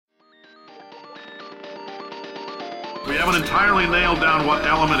We haven't entirely nailed down what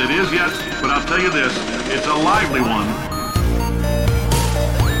element it is yet, but I'll tell you this, it's a lively one.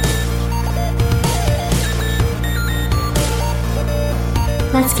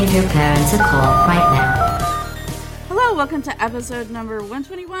 Let's give your parents a call right now. Hello, welcome to episode number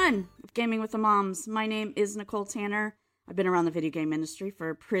 121 of Gaming with the Moms. My name is Nicole Tanner. I've been around the video game industry for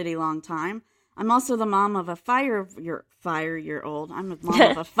a pretty long time. I'm also the mom of a 5-year-old. I'm a mom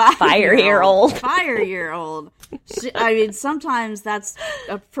of a 5-year-old. 5-year-old. I mean, sometimes that's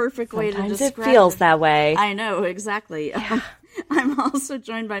a perfect way to describe it. Sometimes it feels that way. I know, exactly. Yeah. I'm also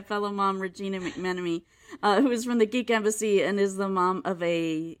joined by fellow mom Regina McMenemy, who is from the Geek Embassy and is the mom of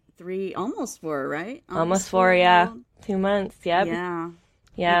a 3, almost 4, right? Almost 4, yeah. 2 months, yep.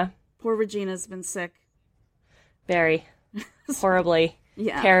 Yeah. Poor Regina's been sick. Very. Horribly.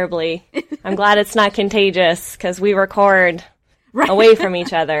 Yeah. Terribly. I'm glad it's not contagious, because we record away from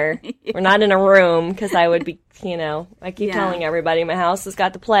each other. Yeah. We're not in a room, because I would be, I keep telling everybody my house has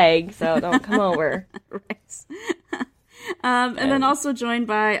got the plague, so don't come over. Right. And then also joined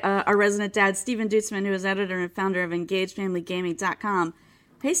by our resident dad, Steven Dutzman, who is editor and founder of EngageFamilyGaming.com.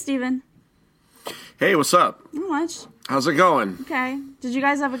 Hey, Steven. Hey, what's up? Not much. How's it going? Okay. Did you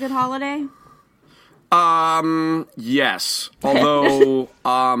guys have a good holiday? Yes. Although,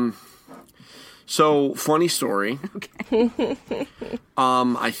 so funny story. Okay.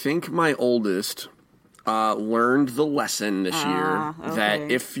 I think my oldest, learned the lesson this year that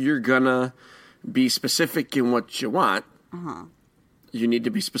if you're gonna be specific in what you want, you need to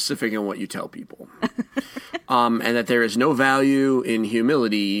be specific in what you tell people. And that there is no value in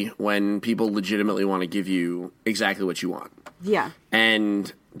humility when people legitimately want to give you exactly what you want. Yeah.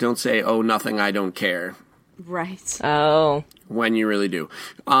 And don't say, oh, nothing, I don't care. Right. Oh. When you really do.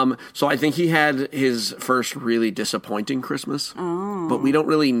 So I think he had his first really disappointing Christmas. Oh. But we don't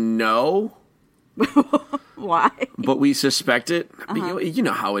really know. Why? But we suspect it. You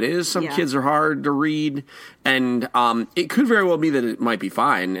know how it is. Some kids are hard to read. And it could very well be that it might be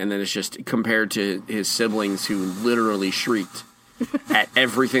fine. And then it's just compared to his siblings who literally shrieked at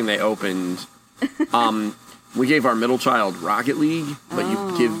everything they opened. We gave our middle child Rocket League, but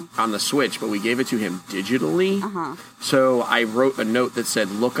you give on the Switch, but we gave it to him digitally. So I wrote a note that said,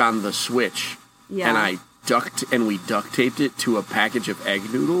 look on the Switch. Yeah. And we duct taped it to a package of egg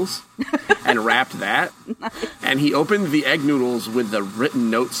noodles and wrapped that. Nice. And he opened the egg noodles with the written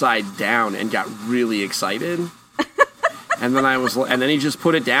note side down and got really excited. And then he just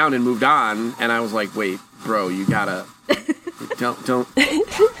put it down and moved on. And I was like, wait, bro, you gotta, don't,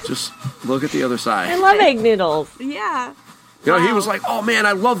 just look at the other side. I love egg noodles. Yeah. You know, he was like, oh man,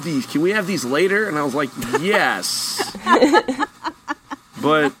 I love these. Can we have these later? And I was like, yes.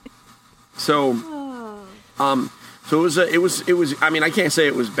 But, so it was. I mean, I can't say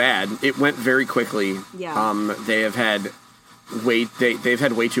it was bad. It went very quickly. Yeah. They've had way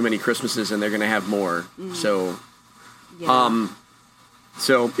too many Christmases, and they're going to have more. So, no,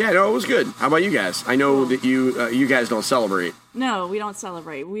 it was good. How about you guys? I know that you guys don't celebrate. No, we don't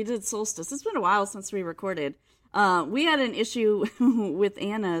celebrate. We did Solstice. It's been a while since we recorded. We had an issue with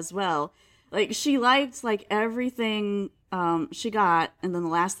Anna as well. Like, she liked everything she got, and then the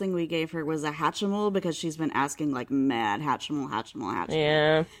last thing we gave her was a Hatchimal because she's been asking mad Hatchimal.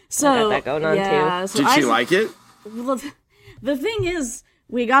 Yeah, so I got that going on too. So did she like it? Well, the thing is,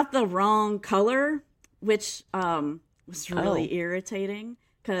 we got the wrong color, which was really irritating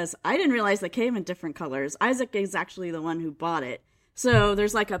because I didn't realize they came in different colors. Isaac is actually the one who bought it, so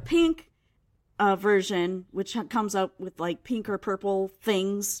there's a pink version which comes up with pink or purple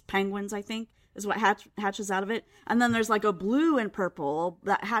things, penguins, I think. Is what hatches out of it. And then there's a blue and purple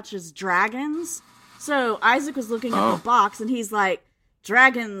that hatches dragons. So Isaac was looking at the box and he's like,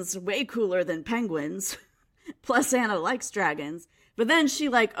 dragons way cooler than penguins. Plus Anna likes dragons. But then she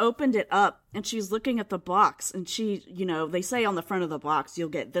opened it up and she's looking at the box and she, they say on the front of the box, you'll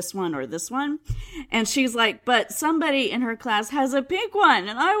get this one or this one. And she's like, but somebody in her class has a pink one.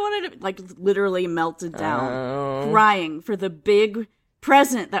 And I wanted it, literally melted down, crying for the big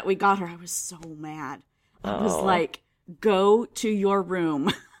present that we got her. I was so mad. I was like, go to your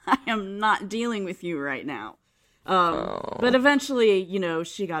room. I am not dealing with you right now. But eventually,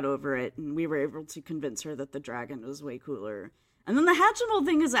 she got over it and we were able to convince her that the dragon was way cooler. And then the Hatchimal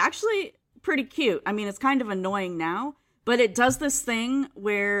thing is actually pretty cute. I mean, it's kind of annoying now, but it does this thing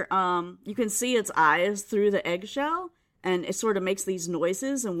where you can see its eyes through the eggshell. And it sort of makes these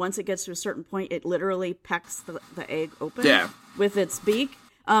noises, and once it gets to a certain point, it literally pecks the egg open with its beak.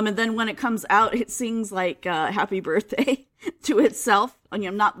 And then when it comes out, it sings happy birthday to itself. I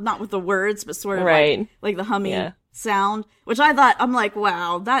mean, not with the words, but sort of like the humming sound, which I thought, I'm like,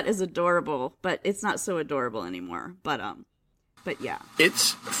 wow, that is adorable, but it's not so adorable anymore. But yeah.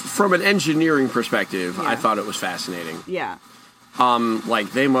 It's, from an engineering perspective, I thought it was fascinating. Yeah.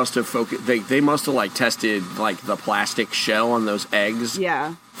 Like they must have they must have like tested like the plastic shell on those eggs.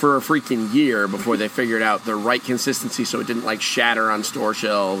 Yeah. For a freaking year before they figured out the right consistency so it didn't like shatter on store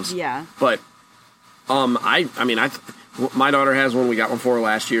shelves. Yeah. But my daughter has one. We got one for her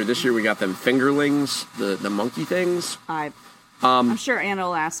last year. This year we got them fingerlings, the monkey things. I'm sure Anna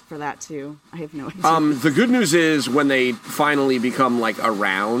will ask for that too. I have no idea. The good news is when they finally become like a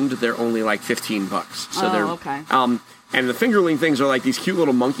round, they're only like $15. So they're okay. And the fingerling things are like these cute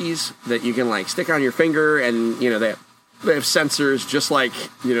little monkeys that you can like stick on your finger, and you know they have sensors just like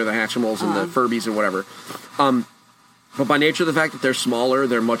the Hatchimals and the Furbies and whatever. But by nature of the fact that they're smaller,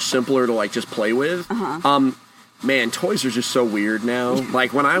 they're much simpler to like just play with. Man, toys are just so weird now.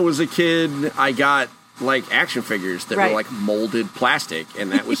 Like when I was a kid, I got like action figures that were like molded plastic,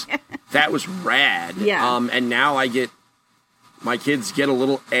 and that was that was rad. Yeah. And now my kids get a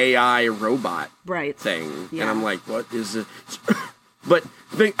little AI robot thing, and I'm like, what is it? But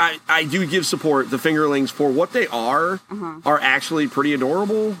I do give support. The fingerlings, for what they are actually pretty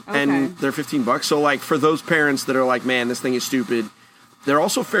adorable, and they're $15. So like for those parents that are like, man, this thing is stupid, they're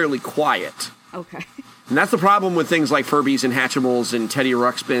also fairly quiet. Okay. And that's the problem with things like Furbies and Hatchimals and Teddy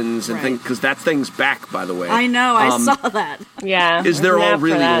Ruxpins and things, because that thing's back, by the way. I know, I saw that. Yeah. They're all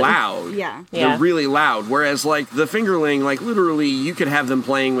really loud. Yeah. They're really loud. Whereas, like, the fingerling, like, literally, you could have them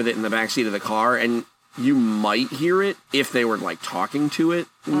playing with it in the backseat of the car, and you might hear it if they were, like, talking to it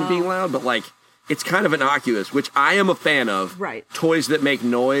and being loud, but, like, it's kind of innocuous, which I am a fan of. Right. Toys that make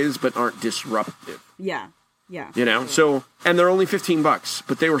noise but aren't disruptive. Yeah. Yeah. You know, so, and they're only $15,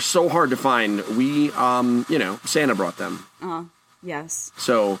 but they were so hard to find. We, Santa brought them. Yes.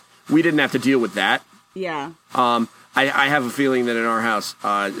 So we didn't have to deal with that. Yeah. I have a feeling that in our house,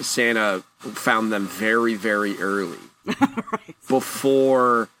 Santa found them very, very early. Right.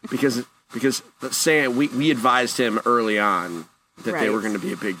 Before, because Santa, we advised him early on that they were going to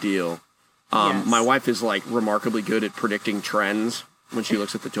be a big deal. Yes. My wife is like remarkably good at predicting trends when she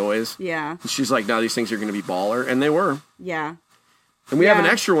looks at the toys. Yeah. She's like, no, these things are going to be baller. And they were. Yeah. And we have an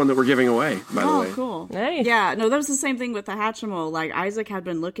extra one that we're giving away, by the way. Oh, cool. Nice. Yeah, no, that was the same thing with the Hatchimal. Like, Isaac had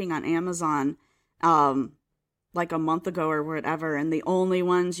been looking on Amazon, like a month ago or whatever, and the only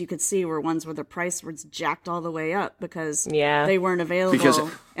ones you could see were ones where the price was jacked all the way up because they weren't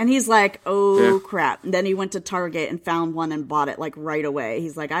available. And he's like, crap. And then he went to Target and found one and bought it, like, right away.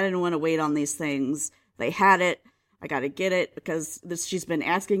 He's like, I didn't want to wait on these things. They had it. I got to get it because she's been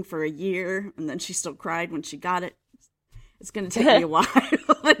asking for a year, and then she still cried when she got it. It's going to take me a while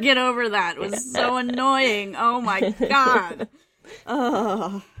to get over that. It was so annoying. Oh, my God.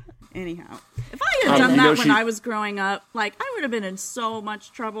 Anyhow, if I had done that when I was growing up, like, I would have been in so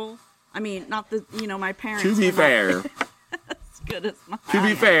much trouble. I mean, not the, my parents. To be fair. As good as mine. To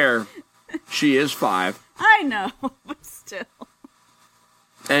be fair, she is 5. I know, but still.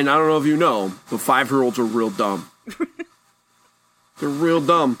 And I don't know if you know, but 5-year-olds are real dumb. They're real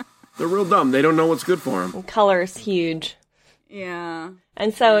dumb. They're real dumb. They don't know what's good for them. Color's huge. Yeah.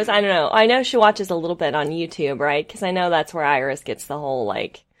 And so I don't know. I know she watches a little bit on YouTube, right? Because I know that's where Iris gets the whole,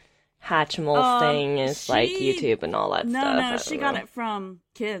 like, Hatchimal thing is, like, YouTube and all that stuff. No, she got it from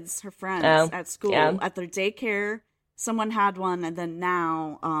kids, her friends, at school. Yeah. At their daycare, someone had one, and then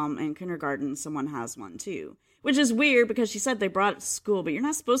now, in kindergarten, someone has one, too. Which is weird because she said they brought it to school, but you're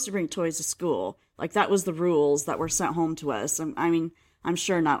not supposed to bring toys to school. Like, that was the rules that were sent home to us. I mean, I'm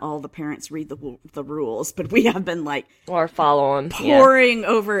sure not all the parents read the rules, but we have been, like... Or follow them. Poring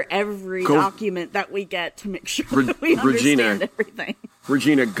over every document that we get to make sure that we understand everything.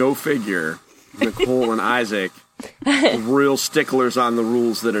 Regina, go figure. Nicole and Isaac, real sticklers on the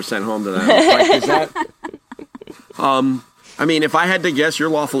rules that are sent home to them. Like, is that... I mean, if I had to guess, you're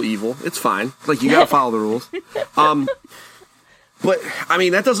lawful evil. It's fine. Like, you gotta follow the rules. But, I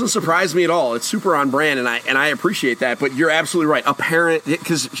mean, that doesn't surprise me at all. It's super on brand, and I appreciate that. But you're absolutely right. A parent,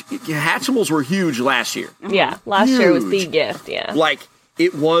 because Hatchimals were huge last year. Yeah, last year was the gift, yeah. Like,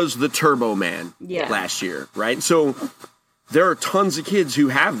 it was the Turbo Man last year, right? So, there are tons of kids who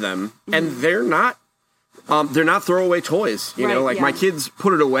have them, and they're not throwaway toys. You know, like, my kids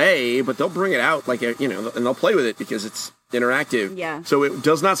put it away, but they'll bring it out, like, and they'll play with it because it's interactive. Yeah. So it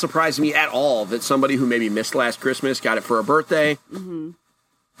does not surprise me at all that somebody who maybe missed last Christmas got it for a birthday and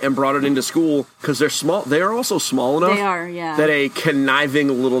brought it into school because they're small. They are also small enough that a conniving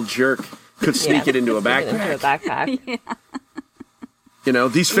little jerk could sneak it into a backpack. You know,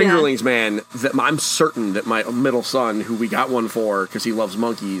 these fingerlings, man, I'm certain that my middle son, who we got one for because he loves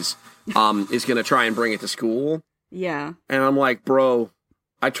monkeys, is going to try and bring it to school. Yeah. And I'm like, bro,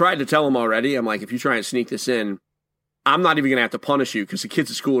 I tried to tell him already. I'm like, if you try and sneak this in, I'm not even going to have to punish you because the kids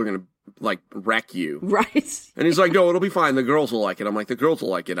at school are going to, like, wreck you. Right. And he's like, no, it'll be fine. The girls will like it. I'm like, the girls will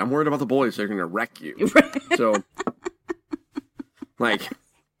like it. I'm worried about the boys. They're going to wreck you. Right. So, like,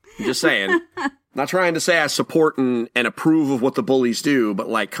 I'm just saying. Not trying to say I support and approve of what the bullies do, but,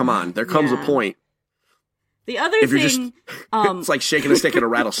 like, come on. There comes a point. The other If you're thing... it's like shaking a stick at a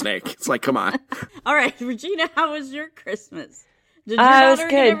rattlesnake. It's like, come on. All right, Regina, how was your Christmas? Did your was daughter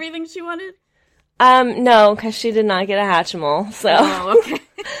good. get everything she wanted? No, because she did not get a Hatchimal, so. Oh, okay.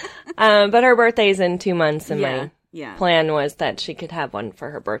 But her birthday's in 2 months, and my Yeah. plan was that she could have one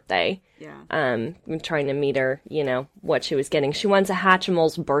for her birthday. Yeah. I'm trying to meet her, what she was getting. She wants a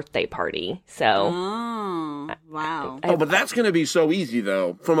Hatchimal's birthday party, so. Oh, wow. Oh, but that's going to be so easy,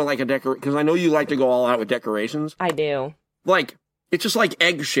 though, from a because I know you like to go all out with decorations. I do. Like, it's just like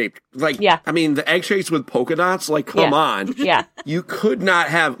egg-shaped. Like, Yeah. I mean, the egg shapes with polka dots, like, come on. Yeah. You could not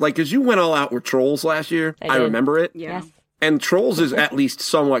have, like, because you went all out with Trolls last year. I did. remember it. Yeah. Yes. And Trolls is at least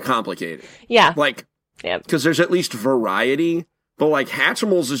somewhat complicated. Yeah. Like, Yep. because there's at least variety. But, like,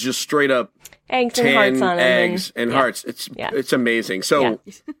 Hatchimals is just straight up Eggs and 10 hearts on them. eggs and hearts. It's amazing. So,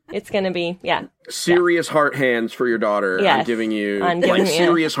 It's going to be, serious heart hands for your daughter. Yes. I'm giving you, I'm giving you-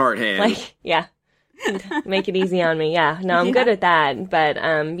 serious heart hands. Like, yeah. Make it easy on me. Yeah. No, I'm good at that. But,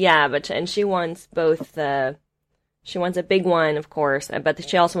 and she wants she wants a big one, of course, but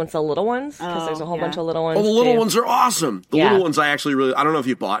she also wants the little ones, because there's a whole bunch of little ones, Oh, the little too. ones are awesome. The little ones I actually really, I don't know if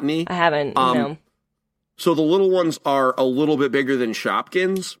you bought any. I haven't, no. So the little ones are a little bit bigger than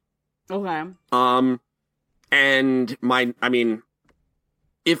Shopkins. Okay. And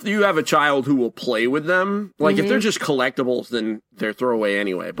if you have a child who will play with them, like if they're just collectibles, then they're throwaway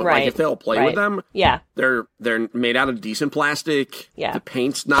anyway. But like if they'll play with them, they're made out of decent plastic. Yeah. The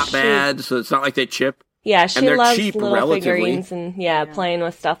paint's not bad, so it's not like they chip. Yeah, she they're loves cheap, little relatively. figurines and playing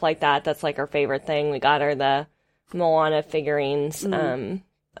with stuff like that. That's like her favorite thing. We got her the Moana figurines, and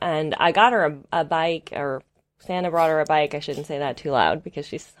I got her a bike, or Santa brought her a bike. I shouldn't say that too loud because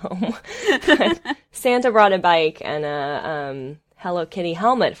she's home. Santa brought a bike and a Hello Kitty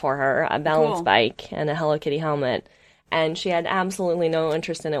helmet for her, a balance bike and a Hello Kitty helmet, and she had absolutely no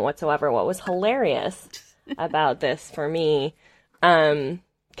interest in it whatsoever. What was hilarious about this for me,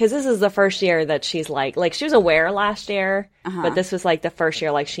 because this is the first year that she's like she was aware last year, but this was like the first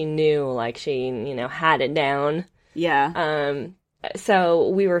year she knew, she had it down. Yeah. So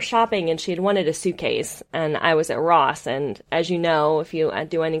we were shopping and she had wanted a suitcase, and I was at Ross, and as you know, if you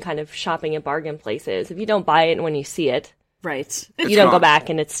do any kind of shopping at bargain places, if you don't buy it when you see it, right, you don't go back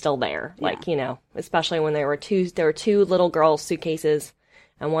and it's still there. Especially when there were two little girl suitcases,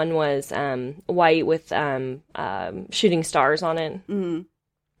 and one was white with shooting stars on it. Mm-hmm.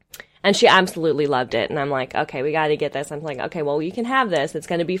 And she absolutely loved it. And I'm like, okay, we got to get this. I'm like, okay, well, you can have this. It's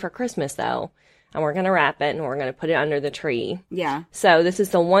going to be for Christmas, though. And we're going to wrap it, and we're going to put it under the tree. Yeah. So this is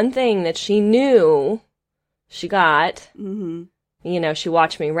the one thing that she knew she got. Mm-hmm. She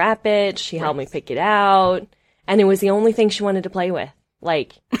watched me wrap it. She helped me pick it out. And it was the only thing she wanted to play with.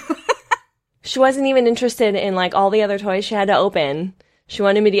 She wasn't even interested in, all the other toys she had to open. She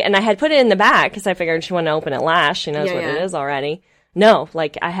wanted me to... And I had put it in the back, because I figured she wanted to open it last. She knows what it is already. No,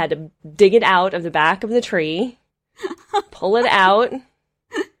 I had to dig it out of the back of the tree, pull it out,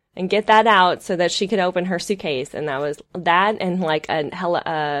 and get that out so that she could open her suitcase. And that was that, and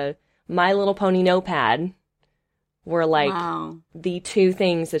a My Little Pony notepad were the two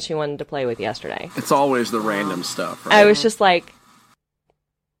things that she wanted to play with yesterday. It's always the random stuff, right? I was just like,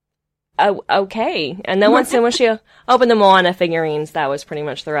 oh, okay. And then once she opened the Moana figurines, that was pretty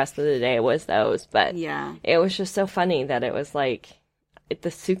much the rest of the day was those. But it was just so funny that it was the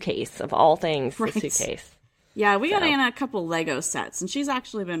suitcase of all things, the suitcase. Yeah, we got Anna a couple Lego sets, and she's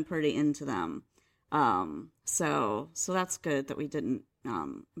actually been pretty into them. So that's good that we didn't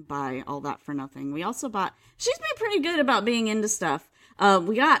buy all that for nothing. We also she's been pretty good about being into stuff.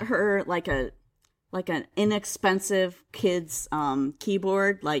 We got her an inexpensive kids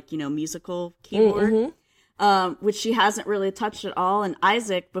keyboard, musical keyboard. Which she hasn't really touched at all. And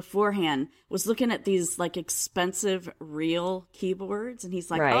Isaac beforehand was looking at these expensive real keyboards, and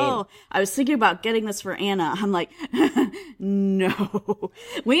he's like, "Oh, I was thinking about getting this for Anna." I'm like, "No,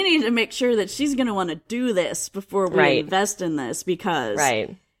 we need to make sure that she's going to want to do this before we invest in this, because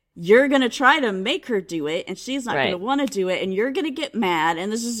you're going to try to make her do it, and she's not going to want to do it, and you're going to get mad,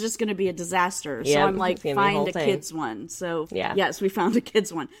 and this is just going to be a disaster." So I'm like, find a kid's one. So yes, we found a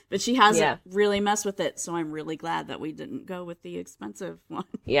kid's one, but she hasn't really messed with it, so I'm really glad that we didn't go with the expensive one.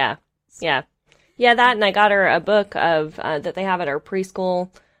 Yeah, that, and I got her a book of that they have at our preschool,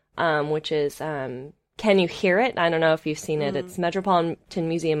 which is Can You Hear It? I don't know if you've seen it. It's Metropolitan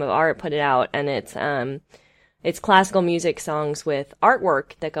Museum of Art put it out, and it's classical music songs with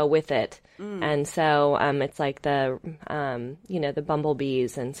artwork that go with it. And so it's like the the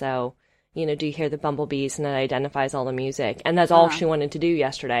bumblebees, and so do you hear the bumblebees? And it identifies all the music. And that's all she wanted to do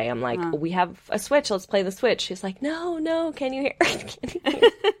yesterday. I'm like, we have a Switch. Let's play the Switch. She's like, no, can you hear it? Can you hear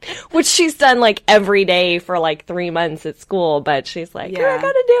it? Which she's done like every day for like 3 months at school. But she's like, I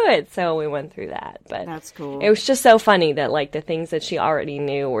gotta do it. So we went through that. But that's cool. It was just so funny that like the things that she already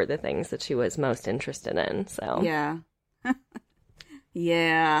knew were the things that she was most interested in. So yeah.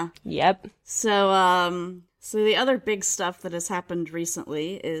 Yeah. Yep. So the other big stuff that has happened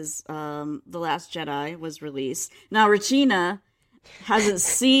recently is The Last Jedi was released. Now Regina hasn't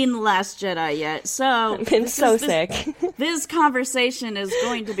seen The Last Jedi yet, so I've been so sick. This conversation is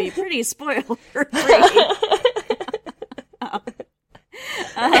going to be pretty spoiler free.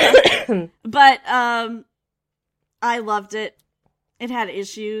 But I loved it. It had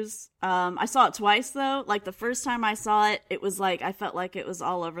issues. I saw it twice though. Like the first time I saw it, it was like I felt like it was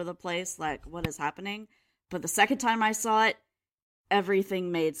all over the place. Like, what is happening? But the second time I saw it, everything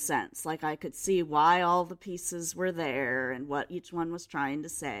made sense. Like I could see why all the pieces were there and what each one was trying to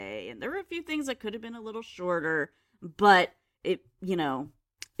say. And there were a few things that could have been a little shorter, but it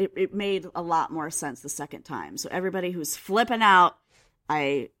made a lot more sense the second time. So everybody who's flipping out,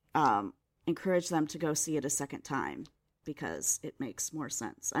 I encourage them to go see it a second time because it makes more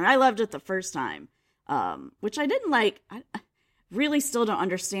sense. And I loved it the first time, which I didn't like. I really still don't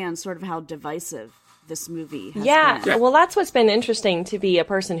understand sort of how divisive this movie has been. Well, that's what's been interesting to be a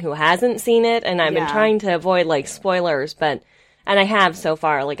person who hasn't seen it, and I've been trying to avoid like spoilers, and I have so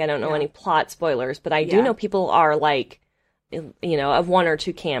far. Like I don't know any plot spoilers, but I do know people are like, of one or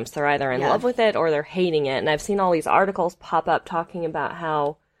two camps. They're either in love with it or they're hating it, and I've seen all these articles pop up talking about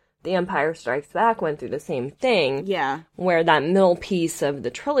how The Empire Strikes Back went through the same thing. Yeah, where that middle piece of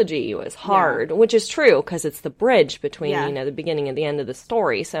the trilogy was hard, which is true because it's the bridge between the beginning and the end of the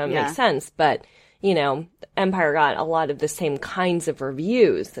story, so it makes sense, but. Empire got a lot of the same kinds of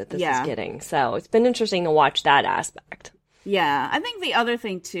reviews that this is getting. So it's been interesting to watch that aspect. Yeah. I think the other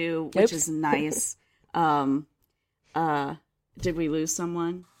thing, too, which is nice, did we lose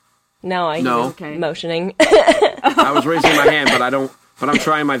someone? No, I was motioning. I was raising my hand, but I'm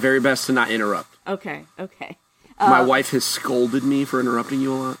trying my very best to not interrupt. Okay. My wife has scolded me for interrupting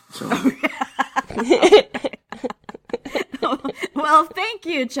you a lot, so... Well, thank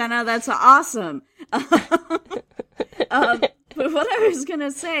you, Jenna. That's awesome. But what I was going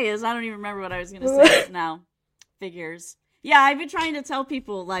to say is, I don't even remember what I was going to say now. Figures. Yeah, I've been trying to tell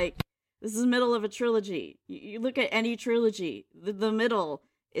people, like, this is the middle of a trilogy. You look at any trilogy, the middle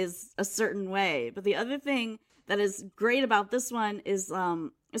is a certain way. But the other thing that is great about this one is,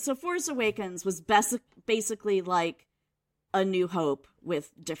 so Force Awakens was basically like A New Hope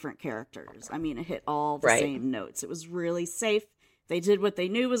with different characters. I mean, it hit all the same notes. It was really safe. They did what they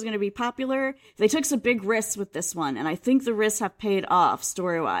knew was going to be popular. They took some big risks with this one, and I think the risks have paid off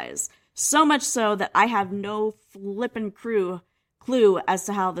story-wise. So much so that I have no flippin' clue as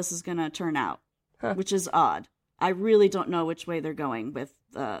to how this is going to turn out, which is odd. I really don't know which way they're going with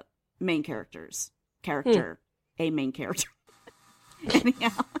the main characters. A main character.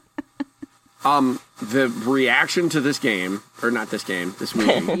 Anyhow. The reaction to this game, or not this game, this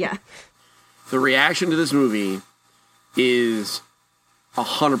movie. The reaction to this movie is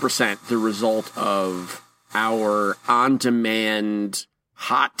 100% the result of our on-demand,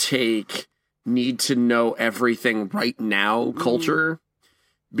 hot take, need to know everything right now culture.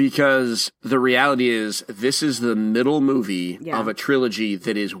 Because the reality is, this is the middle movie of a trilogy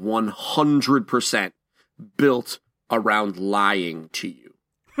that is 100% built around lying to you.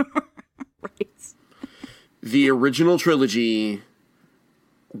 The original trilogy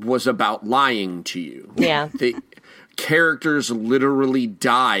was about lying to you. Yeah. The characters literally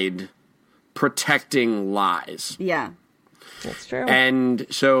died protecting lies. Yeah. That's true. And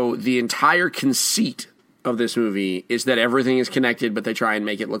so the entire conceit of this movie is that everything is connected, but they try and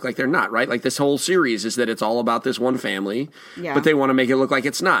make it look like they're not, right? Like this whole series is that it's all about this one family, but they want to make it look like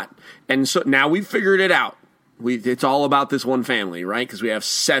it's not. And so now we've figured it out. It's all about this one family, right? Because we have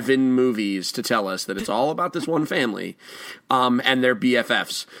 7 movies to tell us that it's all about this one family, and their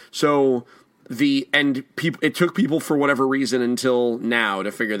BFFs. So it took people for whatever reason until now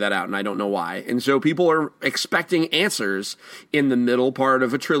to figure that out, and I don't know why. And so people are expecting answers in the middle part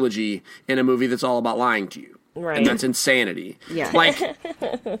of a trilogy in a movie that's all about lying to you. Right. And that's insanity. Yeah. Like,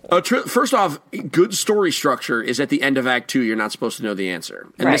 first off, good story structure is at the end of Act 2, you're not supposed to know the answer.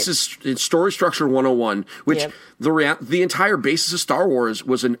 And this is story structure 101, which the entire basis of Star Wars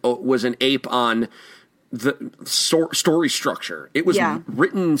was an ape on the story structure. It was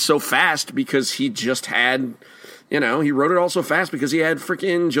written so fast because he just had, he wrote it all so fast because he had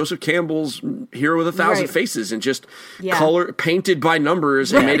freaking Joseph Campbell's Hero with a Thousand Faces and just color painted by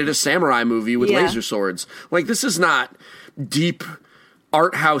numbers and made it a samurai movie with laser swords. Like, this is not deep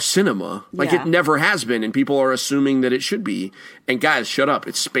art house cinema. Like, it never has been, and people are assuming that it should be. And guys, shut up.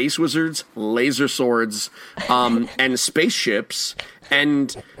 It's space wizards, laser swords, and spaceships.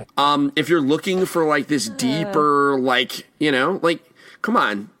 And if you're looking for, like, this deeper, like, come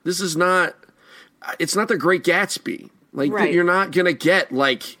on. This is not, it's not The Great Gatsby. Like, you're not going to get,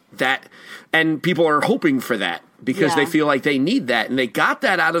 like, that. And people are hoping for that because they feel like they need that. And they got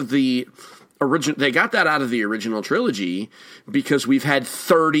that out of the original trilogy because we've had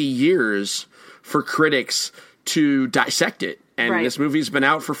 30 years for critics to dissect it. And this movie's been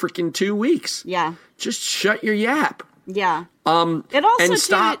out for freaking 2 weeks. Yeah. Just shut your yap. Yeah. It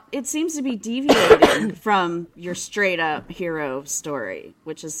also, it seems to be deviating from your straight up hero story,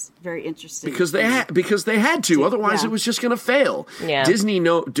 which is very interesting. Because they had to. Otherwise, it was just going to fail. Yeah.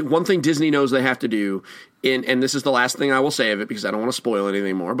 One thing Disney knows they have to do, and this is the last thing I will say of it because I don't want to spoil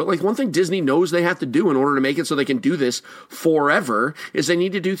anything more, but like one thing Disney knows they have to do in order to make it so they can do this forever is they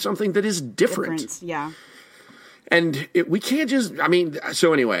need to do something that is different. Yeah. And we can't just,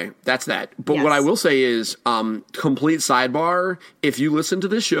 so anyway, that's that. But what I will say is, complete sidebar, if you listen to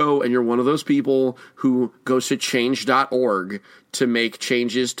this show and you're one of those people who goes to change.org to make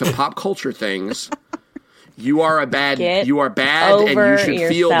changes to pop culture things, you are bad and you should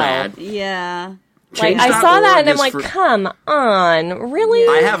feel bad. Yeah. Like, I saw that and I'm like, come on, really?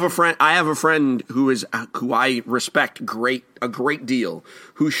 I have a friend who I respect a great deal,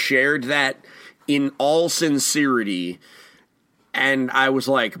 who shared that in all sincerity, and I was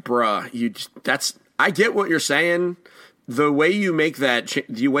like, bruh, I get what you're saying. The way you make that,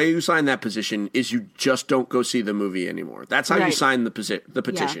 the way you sign that position is you just don't go see the movie anymore. That's how you sign the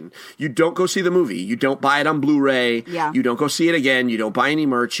petition. Yeah. You don't go see the movie. You don't buy it on Blu-ray. Yeah. You don't go see it again. You don't buy any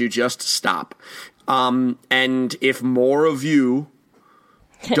merch. You just stop. And if more of you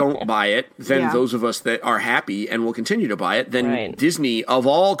don't buy it than those of us that are happy and will continue to buy it, then Disney, of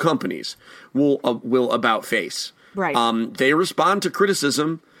all companies, will about face. Right. They respond to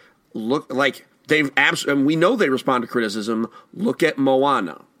criticism. Look, like and we know they respond to criticism. Look at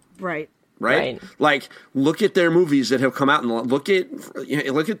Moana. Right. Like, look at their movies that have come out, and look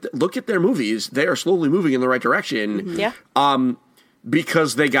at their movies. They are slowly moving in the right direction. Mm-hmm. Yeah.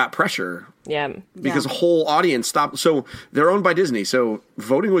 Because they got pressure. Yeah. Because a whole audience stopped. So they're owned by Disney. So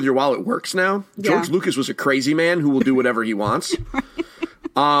voting with your wallet works now. Yeah. George Lucas was a crazy man who will do whatever he wants.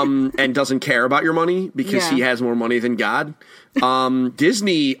 And doesn't care about your money because he has more money than God.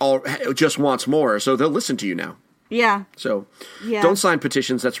 Disney just wants more, so they'll listen to you now. Yeah. So don't sign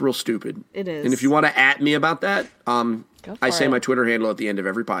petitions. That's real stupid. It is. And if you want to at me about that, I say my Twitter handle at the end of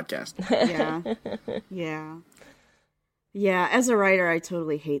every podcast. Yeah. Yeah. Yeah, as a writer, I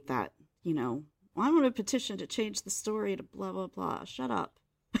totally hate that. I'm going to petition to change the story to blah, blah, blah. Shut up.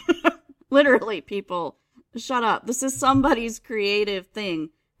 Literally, people, shut up. This is somebody's creative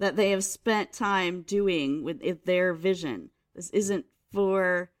thing that they have spent time doing with their vision. This isn't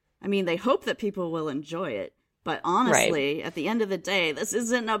they hope that people will enjoy it. But honestly, at the end of the day, this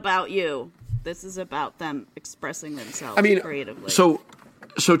isn't about you. This is about them expressing themselves creatively. So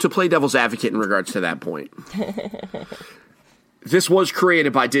to play devil's advocate in regards to that point, this was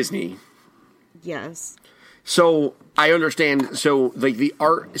created by Disney. Yes. So I understand. So like the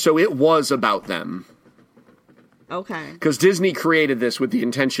art. So it was about them. Okay. Because Disney created this with the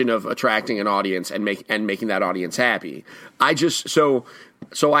intention of attracting an audience and making that audience happy. I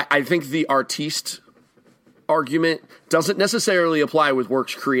think the artiste argument doesn't necessarily apply with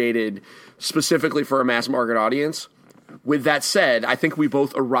works created specifically for a mass market audience. With that said, I think we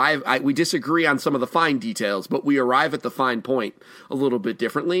both we disagree on some of the fine details, but we arrive at the fine point a little bit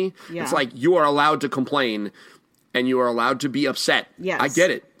differently. Yeah. It's like you are allowed to complain and you are allowed to be upset. Yes. I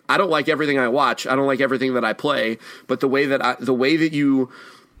get it. I don't like everything I watch. I don't like everything that I play, but the way that you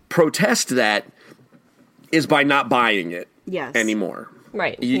protest that is by not buying it anymore.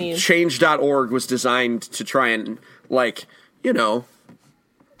 Right. Change.org was designed to try and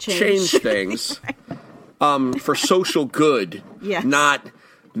change things. For social good, not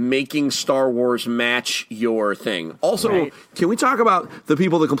making Star Wars match your thing. Also, Can we talk about the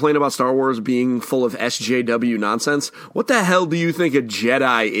people that complain about Star Wars being full of SJW nonsense? What the hell do you think a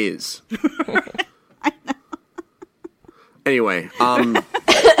Jedi is? I know. Anyway,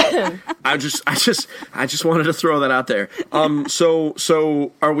 I just wanted to throw that out there.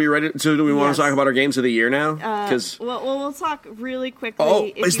 So are we ready? So do we want to talk about our games of the year now? Because we'll talk really quickly.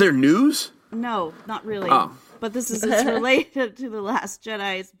 Oh, is there news? No, not really. Oh. But it's related to The Last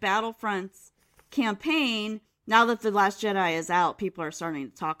Jedi's Battlefront's campaign. Now that The Last Jedi is out, people are starting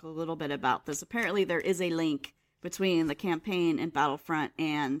to talk a little bit about this. Apparently, there is a link between the campaign and Battlefront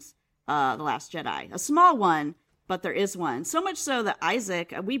and The Last Jedi. A small one, but there is one. So much so that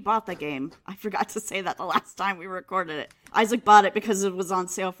Isaac, we bought the game. I forgot to say that the last time we recorded it. Isaac bought it because it was on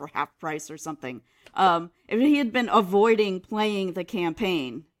sale for half price or something. He had been avoiding playing the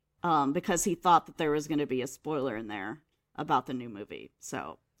campaign because he thought that there was going to be a spoiler in there about the new movie.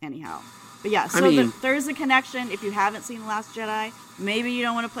 So, anyhow. But yeah, so there is a connection. If you haven't seen The Last Jedi, maybe you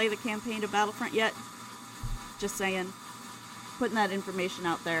don't want to play the campaign to Battlefront yet. Just saying. Putting that information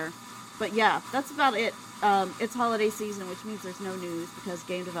out there. But yeah, that's about it. It's holiday season, which means there's no news because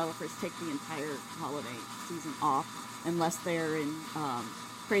game developers take the entire holiday season off unless they're in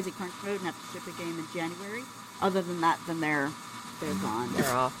crazy crunch mode and have to ship a game in January. Other than that, then they're gone.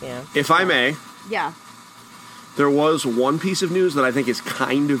 They're off, yeah. If I may. Yeah. There was one piece of news that I think is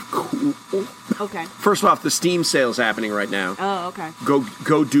kind of cool. Okay. First off, the Steam sale's happening right now. Oh, okay.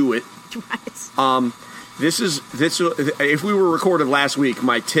 Go do it. Right. This if we were recorded last week,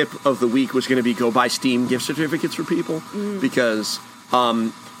 my tip of the week was going to be go buy Steam gift certificates for people because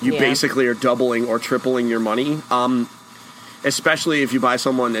you basically are doubling or tripling your money. Especially if you buy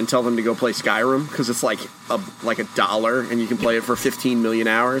someone and tell them to go play Skyrim because it's like $1 and you can play it for 15 million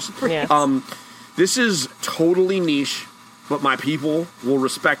hours. Yeah. This is totally niche, but my people will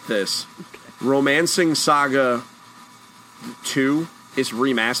respect this. Romancing Saga 2 is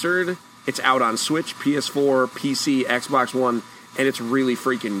remastered. It's out on Switch, PS4, PC, Xbox One, and it's really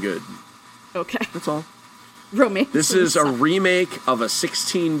freaking good. Okay. That's all. Romancing This is a remake of a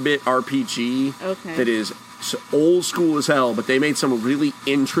 16-bit RPG that is old school as hell, but they made some really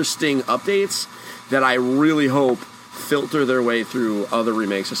interesting updates that I really hope filter their way through other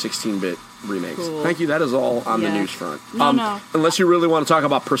remakes of 16-bit remakes. Cool. Thank you. That is all on the news front. No. Unless you really want to talk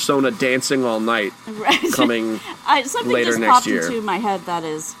about Persona Dancing All Night coming later next year. Something just popped into my head that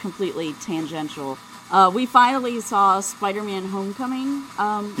is completely tangential. We finally saw Spider-Man Homecoming.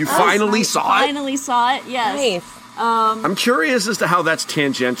 You finally saw it? Finally saw it, yes. Nice. I'm curious as to how that's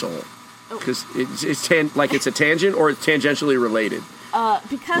tangential. Because it's a tangent or it's tangentially related.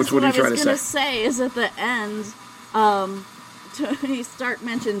 Because what I was going to say is at the end, Tony Stark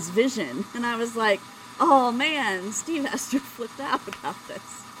mentions Vision, and I was like, oh man, Steve Hester flipped out about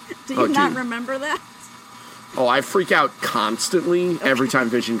this. Do you not remember that? Oh, I freak out constantly every time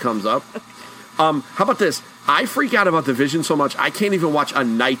Vision comes up. How about this? I freak out about the Vision so much, I can't even watch A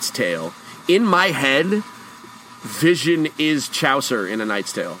Knight's Tale. In my head, Vision is Chaucer in A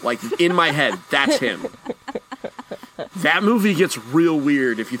Knight's Tale. Like, in my head, that's him. That movie gets real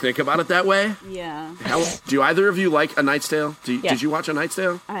weird if you think about it that way. Yeah. Do either of you like A Knight's Tale? Did you watch A Knight's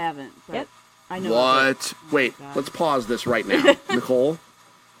Tale? I haven't, but I know. What? Wait, let's pause this right now. Nicole?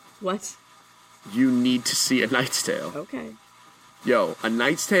 What? You need to see A Knight's Tale. Okay. Yo, A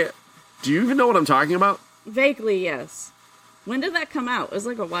Knight's Tale. Do you even know what I'm talking about? Vaguely, yes. When did that come out? It was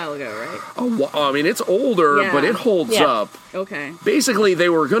like a while ago, right? Oh, I mean, it's older, but it holds up. Okay. Basically, they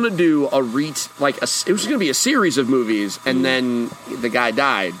were going to do it was going to be a series of movies, and then the guy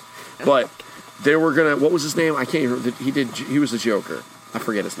died. But they were going to, what was his name? I can't remember. He was the Joker. I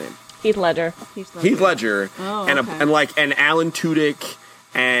forget his name. Heath Ledger. Heath Ledger. Oh, and Alan Tudyk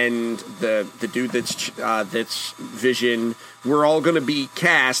and the dude that's Vision were all going to be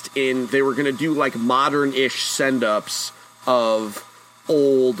cast in, they were going to do like modern-ish send-ups of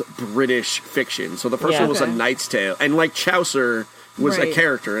old British fiction. So the first one was A Knight's Tale, and like Chaucer was a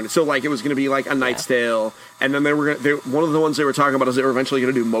character, and so like it was going to be like A Knight's Tale, and then one of the ones they were talking about is they were eventually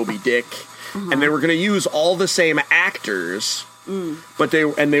going to do Moby Dick, and they were going to use all the same actors, but they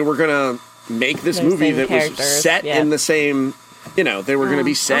were going to make this movie that was set in the same, they were going to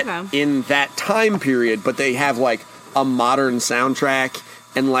be set in that time period, but they have like a modern soundtrack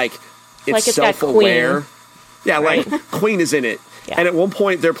and like it's self-aware. Yeah, like Queen is in it. Yeah. And at one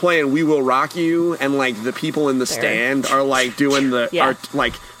point they're playing We Will Rock You, and like the people in the stand are like doing are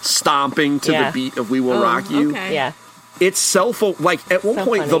like stomping to the beat of We Will Rock You. Okay. Yeah. It's like at one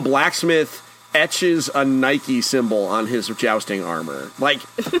point the blacksmith etches a Nike symbol on his jousting armor. Like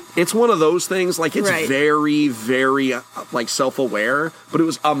it's one of those things, like it's very, very like self-aware, but it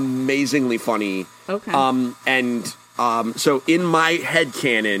was amazingly funny. Okay. So in my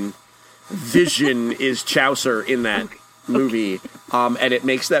headcanon, Vision is Chaucer in that movie, and it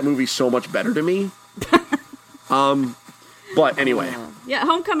makes that movie so much better to me. But anyway. Yeah,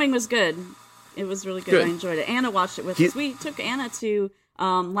 Homecoming was good. It was really good. I enjoyed it. Anna watched it with us. We took Anna to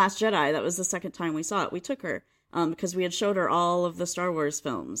Last Jedi. That was the second time we saw it. We took her. because we had showed her all of the Star Wars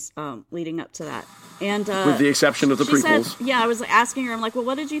films leading up to that. And with the exception of the prequels. Said, I was asking her, I'm like, well,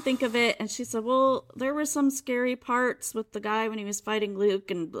 what did you think of it? And she said, well, there were some scary parts with the guy when he was fighting Luke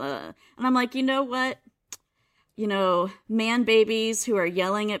and blah. And I'm like, you know what? Man babies who are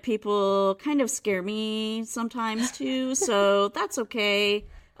yelling at people kind of scare me sometimes too, so that's okay.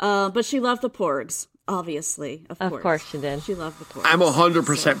 But she loved the Porgs, obviously. Of course she did. She loved the Porgs. I'm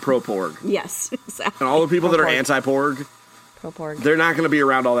 100% pro-Porg. Yes, exactly. And all the people that are anti-Porg, pro-Porg, they're not going to be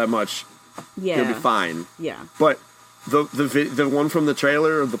around all that much. Yeah. They'll be fine. Yeah. But the one from the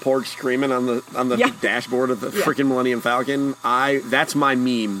trailer of the Porg screaming on the dashboard of the freaking Millennium Falcon, that's my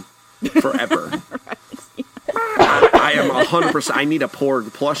meme forever. Right. I am 100%. I need a Porg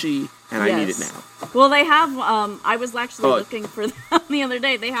plushie, and I need it now. Well, they have. I was actually looking for them the other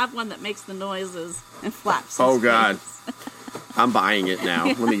day. They have one that makes the noises and flaps. Oh God, I'm buying it now.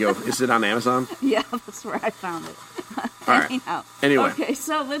 Let me go. Is it on Amazon? Yeah, that's where I found it. All right. Anyway, okay,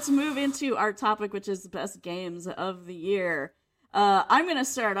 so let's move into our topic, which is the best games of the year. I'm going to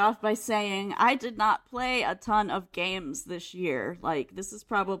start off by saying I did not play a ton of games this year. Like, this is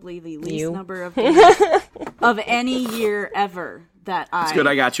probably the least number of games of any year ever that It's good.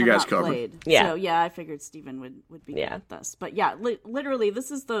 I got you guys covered. Played. Yeah. So, I figured Steven would be good at this. But, literally,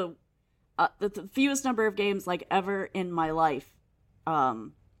 this is the fewest number of games, like, ever in my life.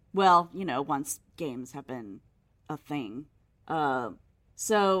 Once games have been a thing.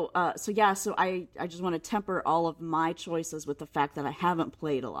 So I just want to temper all of my choices with the fact that I haven't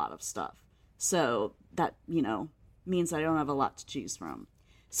played a lot of stuff. So that, means I don't have a lot to choose from.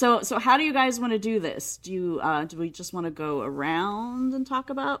 So how do you guys want to do this? Do we just want to go around and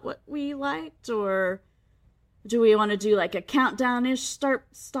talk about what we liked, or do we want to do like a countdown-ish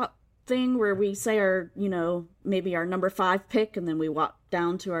stop thing where we say our, maybe our number 5 pick and then we walk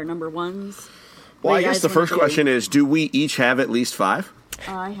down to our number 1s? Well, I guess the first question is, do we each have at least 5?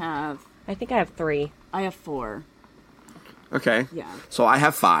 I think I have 3. I have 4. Okay. Yeah. So I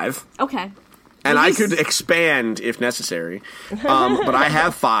have 5. Okay. And I could expand if necessary. But I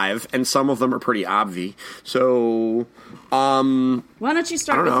have 5, and some of them are pretty obvi. So, why don't you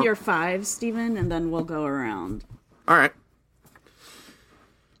start with your 5, Steven, and then we'll go around. All right.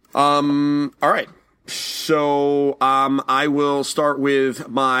 All right. So, I will start with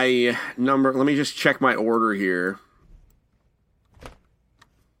my number. Let me just check my order here.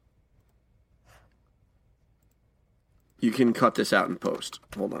 You can cut this out in post.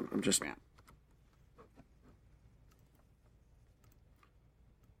 Hold on. I'm just...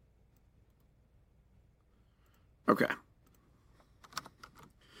 Okay.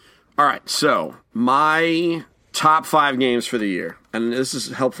 All right. So, my top 5 games for the year. And this is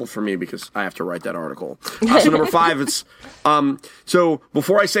helpful for me because I have to write that article. So number 5, it's... so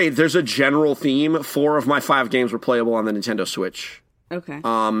before I say there's a general theme, 4 of my 5 games were playable on the Nintendo Switch. Okay.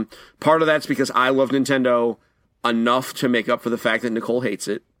 Part of that's because I love Nintendo enough to make up for the fact that Nicole hates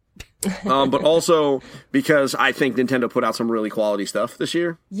it. But also because I think Nintendo put out some really quality stuff this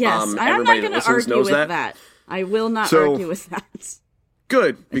year. Yes, I'm not going to argue with that. I will not argue with that.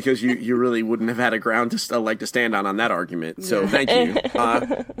 Good, because you really wouldn't have had a ground to stand on that argument. So thank you.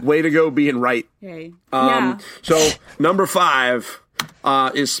 Way to go being right. Hey. So number 5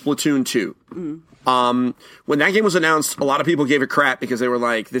 is Splatoon 2. When that game was announced, a lot of people gave it crap because they were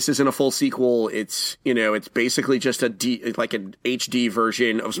like, this isn't a full sequel. It's, it's basically just an HD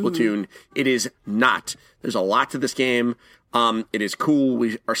version of Splatoon. It is not. There's a lot to this game. It is cool.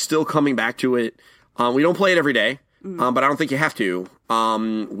 We are still coming back to it. We don't play it every day. But I don't think you have to.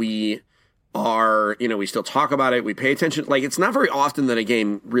 We are, we still talk about it. We pay attention. Like, it's not very often that a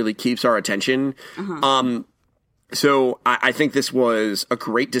game really keeps our attention. So I think this was a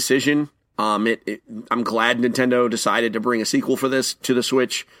great decision. I'm glad Nintendo decided to bring a sequel for this to the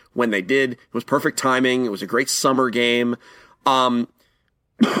Switch when they did. It was perfect timing. It was a great summer game. And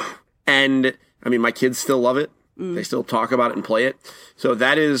I mean, my kids still love it. They still talk about it and play it. So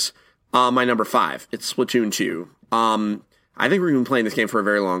that is my number 5. It's Splatoon 2. I think we've been playing this game for a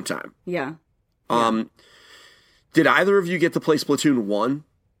very long time. Yeah. Did either of you get to play Splatoon 1?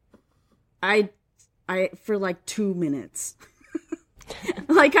 I for like 2 minutes.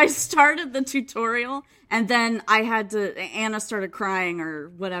 Like, I started the tutorial, and then Anna started crying or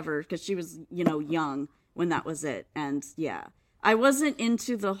whatever, because she was, young when that was it. And, yeah. I wasn't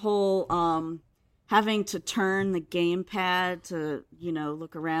into the whole, having to turn the gamepad to,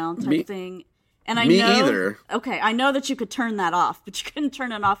 look around type thing. And I know, either. Okay, I know that you could turn that off, but you couldn't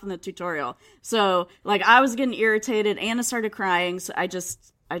turn it off in the tutorial. So, like, I was getting irritated. Anna started crying, so I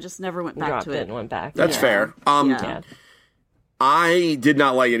just never went back to it. Went back. That's fair. I did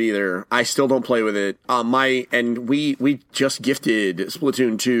not like it either. I still don't play with it. We just gifted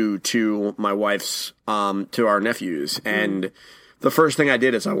Splatoon 2 to my wife's to our nephews, and the first thing I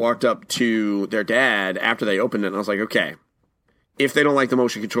did is I walked up to their dad after they opened it, and I was like, okay, if they don't like the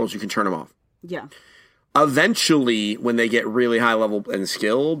motion controls, you can turn them off. Yeah. Eventually, when they get really high level and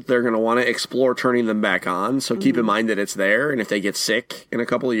skilled, they're going to want to explore turning them back on. So keep in mind that it's there, and if they get sick in a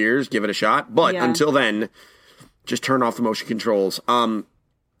couple of years, give it a shot. But until then, just turn off the motion controls. But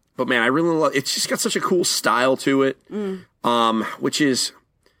man, I really love it's just got such a cool style to it. Which is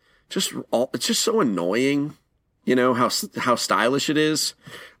it's just so annoying, you know, how stylish it is.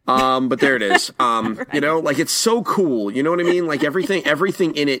 But there it is. Right. You know, like it's so cool. You know what I mean? Like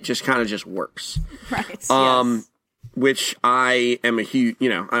everything in it just kind of just works. Right. Yes. Which I am a huge, you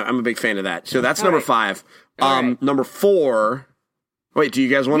know, I'm a big fan of that. So that's number 5. Right. Number 4. Wait, do you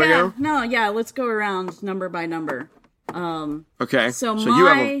guys want to go? No, yeah, let's go around number by number. Okay. So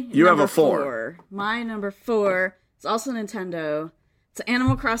you have a 4. My number 4 is also Nintendo. It's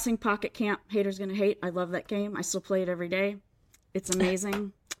Animal Crossing Pocket Camp. Haters gonna hate. I love that game. I still play it every day. It's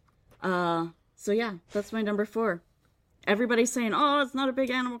amazing. So yeah, that's my number 4. Everybody's saying, oh, it's not a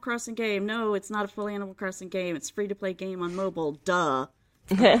big Animal Crossing game. No, it's not a full Animal Crossing game. It's free to play game on mobile. Duh.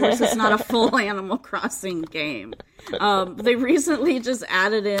 Of course, it's not a full Animal Crossing game. They recently just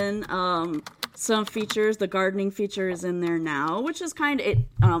added in some features. The gardening feature is in there now, which is it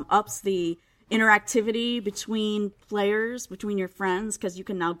ups the interactivity between players, between your friends, because you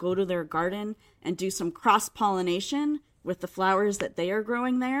can now go to their garden and do some cross-pollination with the flowers that they are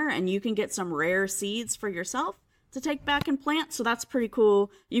growing there, and you can get some rare seeds for yourself to take back and plant, so that's pretty cool.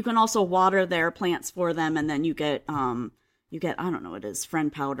 You can also water their plants for them, and then you get I don't know what it is,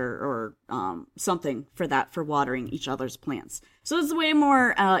 friend powder or something for watering each other's plants. So it's way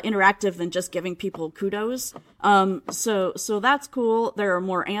more interactive than just giving people kudos. So that's cool. There are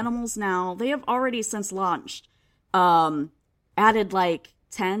more animals now. They have already since launched added like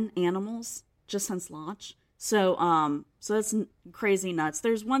 10 animals just since launch. So that's crazy nuts.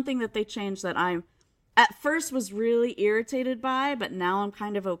 There's one thing that they changed that I at first was really irritated by, but now I'm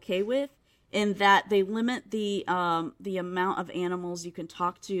kind of okay with. In that they limit the amount of animals you can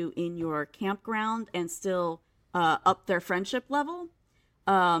talk to in your campground and still up their friendship level,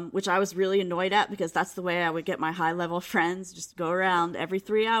 which I was really annoyed at because that's the way I would get my high level friends. Just go around every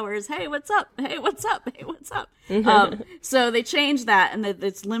 3 hours. Hey, what's up? Hey, what's up? Hey, what's up? So they changed that, and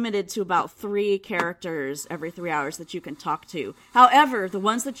it's limited to about 3 characters every 3 hours that you can talk to. However, the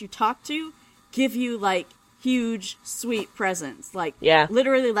ones that you talk to give you like huge, sweet presents, like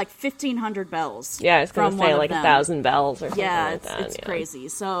literally like 1,500 bells. Yeah, I was going to say like 1,000 bells or something like that. It's crazy.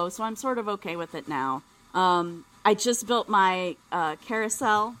 So I'm sort of okay with it now. I just built my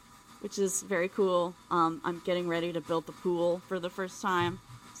carousel, which is very cool. I'm getting ready to build the pool for the first time.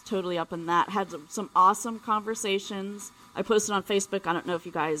 It's totally up in that. Had some awesome conversations. I posted on Facebook, I don't know if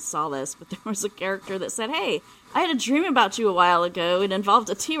you guys saw this, but there was a character that said, hey, I had a dream about you a while ago. It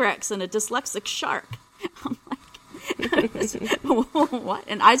involved a T-Rex and a dyslexic shark. I'm like, what?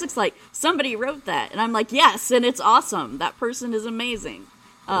 And Isaac's like, somebody wrote that. And I'm like, yes, and it's awesome. That person is amazing.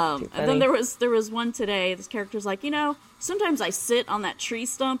 And then there was one today. This character's like, sometimes I sit on that tree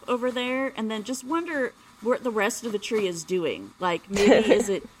stump over there and then just wonder what the rest of the tree is doing. Like, maybe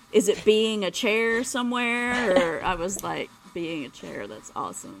is it being a chair somewhere? Or I was like, being a chair, that's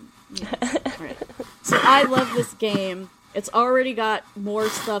awesome. Yes. Right. So I love this game. It's already got more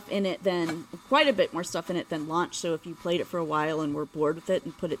stuff in it quite a bit more stuff in it than launch, so if you played it for a while and were bored with it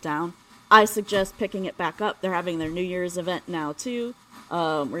and put it down, I suggest picking it back up. They're having their New Year's event now, too,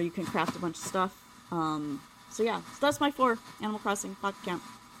 where you can craft a bunch of stuff. So that's my 4, Animal Crossing Pocket Camp.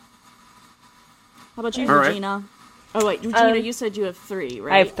 How about you, Regina? Right. Oh, wait, Regina, you said you have 3,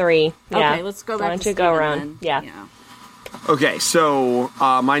 right? I have 3, yeah. Okay, let's go back Why don't to you go Steven, around? then. Yeah. Okay, so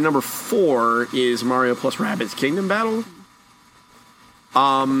my number 4 is Mario plus Rabbids Kingdom Battle.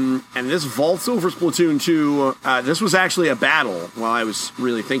 And this vaults over Splatoon 2. This was actually a battle while I was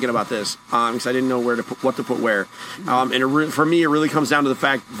really thinking about this, because I didn't know what to put where. And for me, it really comes down to the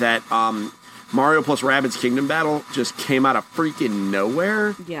fact that Mario plus Rabbids Kingdom Battle just came out of freaking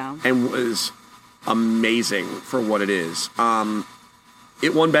nowhere. Yeah. And was amazing for what it is.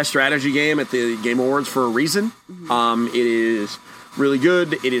 It won Best Strategy Game at the Game Awards for a reason. It is really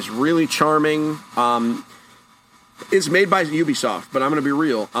good. It is really charming. It's made by Ubisoft, but I'm going to be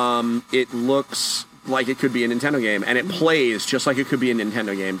real. It looks like it could be a Nintendo game, and it plays just like it could be a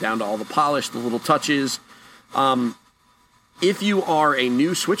Nintendo game, down to all the polish, the little touches. If you are a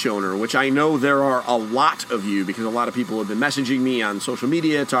new Switch owner, which I know there are a lot of you, because a lot of people have been messaging me on social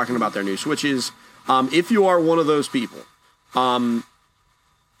media talking about their new Switches. If you are one of those people,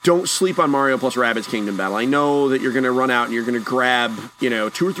 don't sleep on Mario plus Rabbids Kingdom Battle. I know that you're going to run out and you're going to grab,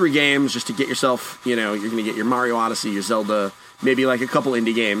 2 or 3 games just to get yourself, you're going to get your Mario Odyssey, your Zelda, maybe like a couple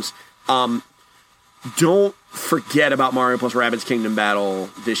indie games. Don't forget about Mario plus Rabbids Kingdom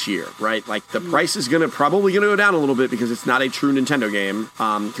Battle this year, right? Like, the price is probably going to go down a little bit because it's not a true Nintendo game,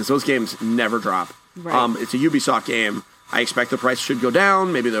 because those games never drop. Right. It's a Ubisoft game. I expect the price should go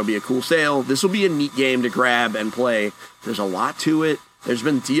down. Maybe there'll be a cool sale. This will be a neat game to grab and play. There's a lot to it. There's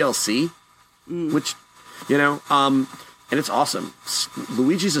been DLC, which, and it's awesome.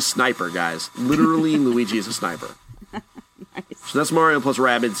 Luigi's a sniper, guys. Literally, Luigi is a sniper. Nice. So that's Mario plus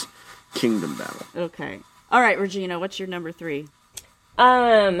Rabbids Kingdom Battle. Okay. All right, Regina, what's your number 3?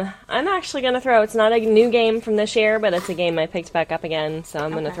 I'm actually going to throw, it's not a new game from this year, but it's a game I picked back up again, so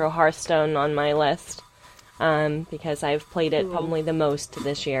I'm going to throw Hearthstone on my list, because I've played it probably the most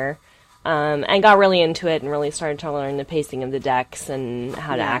this year, and got really into it and really started to learn the pacing of the decks and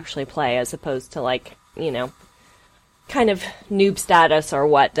how to actually play, as opposed to, like, kind of noob status or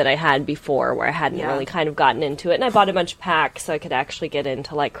what that I had before, where I hadn't really kind of gotten into it, and I bought a bunch of packs so I could actually get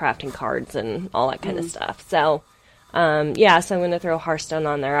into, like, crafting cards and all that kind of stuff, so... so I'm going to throw Hearthstone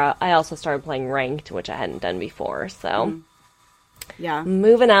on there. I also started playing Ranked, which I hadn't done before, so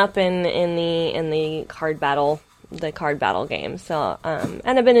moving up in the card battle game. So and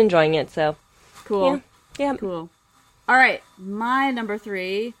I've been enjoying it. So cool, yeah, cool. All right, my number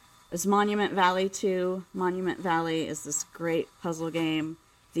 3 is Monument Valley 2. Monument Valley is this great puzzle game.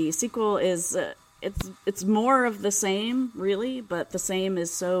 The sequel is it's more of the same, really, but the same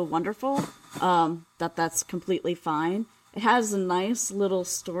is so wonderful. That's completely fine. It has a nice little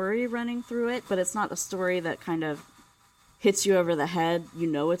story running through it, but it's not a story that kind of hits you over the head.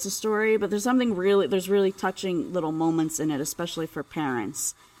 It's a story, but there's really touching little moments in it, especially for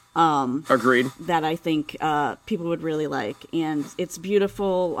parents. Agreed. That I think people would really like, and it's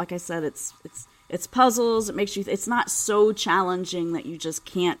beautiful. Like I said, it's puzzles. It makes you. It's not so challenging that you just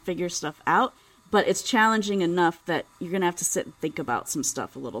can't figure stuff out. But it's challenging enough that you're going to have to sit and think about some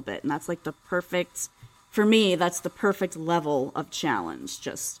stuff a little bit. And that's like for me, that's the perfect level of challenge.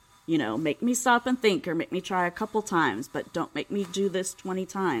 Just, make me stop and think, or make me try a couple times, but don't make me do this 20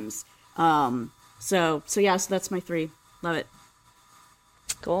 times. So that's my 3. Love it.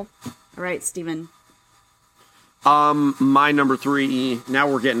 Cool. All right, Steven. My number 3, now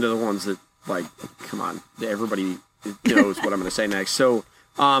we're getting to the ones that, like, come on, everybody knows what I'm going to say next. So,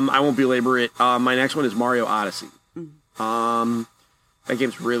 I won't belabor it. My next one is Mario Odyssey. That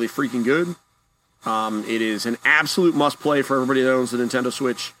game's really freaking good. It is an absolute must-play for everybody that owns the Nintendo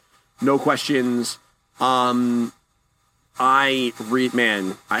Switch. No questions. I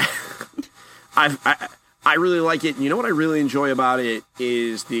really like it. And you know what I really enjoy about it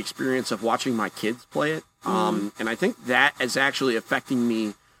is the experience of watching my kids play it. And I think that is actually affecting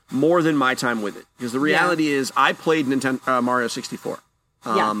me more than my time with it. Because the reality is I played Mario 64.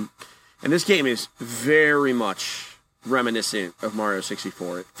 And this game is very much reminiscent of Mario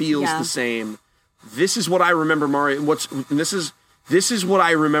 64. It feels the same. This is what I remember this is what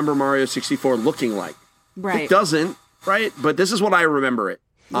I remember Mario 64 looking like. Right. It doesn't, right? But this is what I remember it.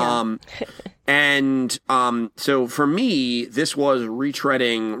 Yeah. So for me, this was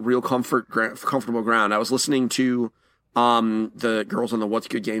retreading real comfortable ground. I was listening to the Girls on the What's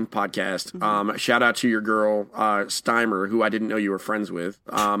Good Games podcast. Shout out to your girl, Steimer, who I didn't know you were friends with.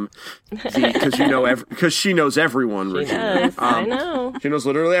 Because she knows everyone. She does. I know. She knows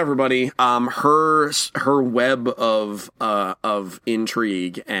literally everybody. Her web of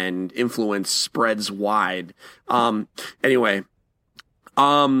intrigue and influence spreads wide. Anyway,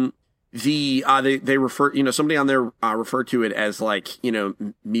 they refer, somebody on there referred to it as like,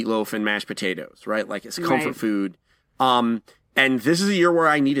 meatloaf and mashed potatoes, right? Like it's comfort food. And this is a year where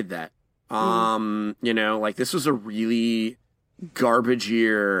I needed that. Like this was a really garbage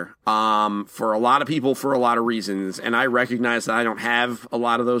year, for a lot of people for a lot of reasons. And I recognize that I don't have a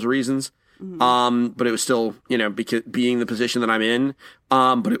lot of those reasons. But it was still, because being the position that I'm in,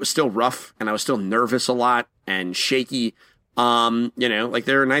 but it was still rough and I was still nervous a lot and shaky. Like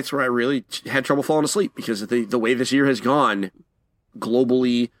there are nights where I really had trouble falling asleep because of the way this year has gone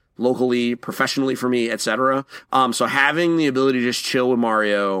globally, locally, professionally for me, etc. So having the ability to just chill with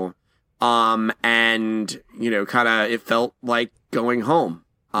Mario, and, kind of, it felt like going home,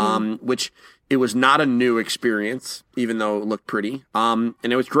 which it was not a new experience, even though it looked pretty. And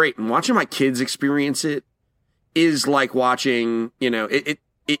it was great. And watching my kids experience it is like watching,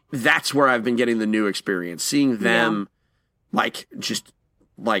 that's where I've been getting the new experience, seeing them just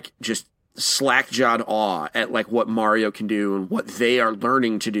slack-jawed awe at like what Mario can do and what they are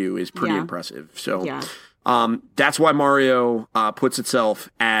learning to do is pretty impressive. So That's why Mario puts itself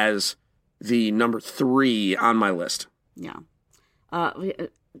as the number 3 on my list. Yeah.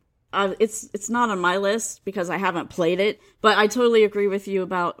 It's not on my list because I haven't played it, but I totally agree with you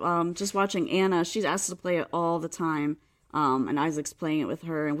about just watching Anna. She's asked to play it all the time, and Isaac's playing it with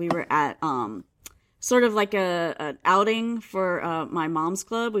her, and we were at sort of like an outing for my mom's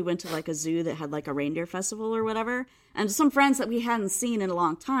club. We went to like a zoo that had like a reindeer festival or whatever, and some friends that we hadn't seen in a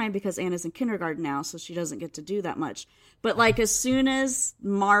long time because Anna's in kindergarten now, so she doesn't get to do that much. But like as soon as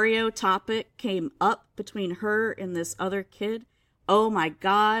Mario topic came up between her and this other kid, oh my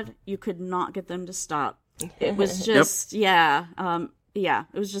God, you could not get them to stop. It was just, it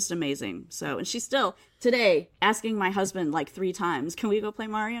was just amazing. So, and she's still today asking my husband like 3 times, can we go play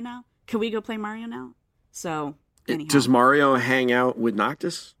Mario now? Can we go play Mario now? So, anyhow. Does Mario hang out with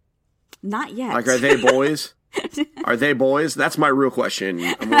Noctis? Not yet. Like, are they boys? Are they boys? That's my real question.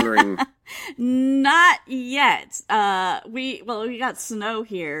 I'm wondering. Not yet. We got snow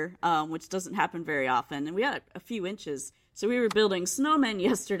here, which doesn't happen very often, and we got a few inches. So we were building snowmen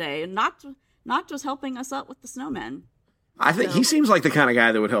yesterday, and Noct was helping us out with the snowmen. I think he seems like the kind of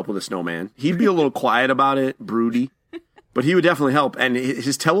guy that would help with a snowman. He'd be a little quiet about it, broody, but he would definitely help. And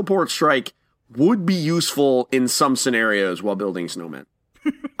his teleport strike would be useful in some scenarios while building snowmen,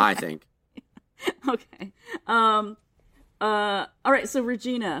 I think. Okay. All right. So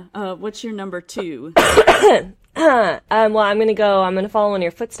Regina, what's your number 2? Well, I'm gonna follow in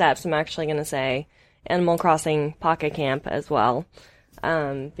your footsteps. I'm actually gonna say Animal Crossing Pocket Camp as well,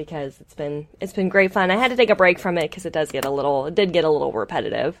 because it's been great fun. I had to take a break from it because it did get a little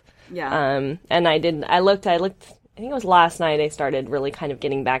repetitive. Yeah. And I looked. I think it was last night I started really kind of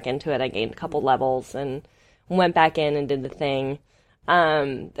getting back into it. I gained a couple levels and went back in and did the thing.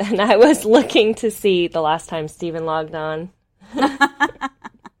 And I was looking to see the last time Steven logged on.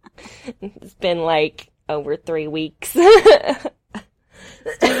 It's been like over 3 weeks. You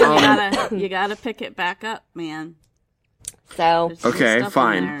gotta pick it back up, man. So okay,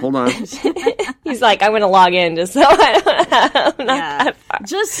 fine. Hold on. He's like, I'm gonna log in just so I don't. Yeah.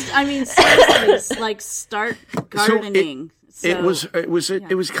 Just, I mean, seriously, like start gardening. It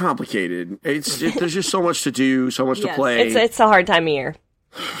was complicated. There's just so much to do, so much to play. It's a hard time of year.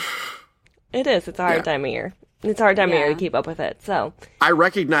 It is. It's a hard time of year. It's a hard time of year to keep up with it. So I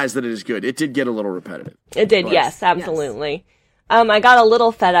recognize that it is good. It did get a little repetitive. It did, yes, absolutely. Yes. I got a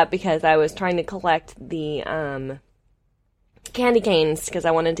little fed up because I was trying to collect the candy canes because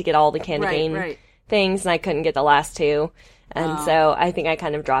I wanted to get all the candy cane things, and I couldn't get the last 2. And so I think I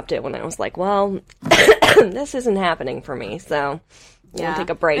kind of dropped it when I was like, well, this isn't happening for me. So I'm going to take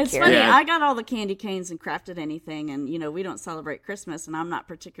a break here. It's funny. I got all the candy canes and crafted anything. And, we don't celebrate Christmas, and I'm not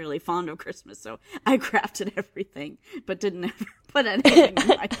particularly fond of Christmas. So I crafted everything, but didn't ever put anything in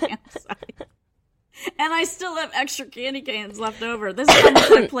my campsite. And I still have extra candy canes left over. This is how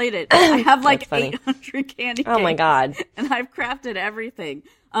much I played it. I have like 800 candy canes. Oh my God. And I've crafted everything.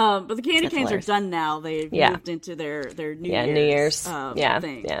 But the candy canes are done now. They've moved into their New Year's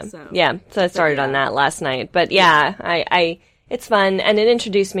thing. So I started on that last night. But I it's fun, and it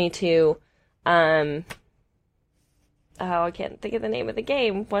introduced me to I can't think of the name of the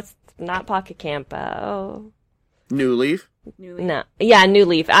game. What's not Pocket Camp? New Leaf? No. Yeah, New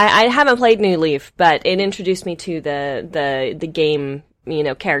Leaf. I haven't played New Leaf, but it introduced me to the game,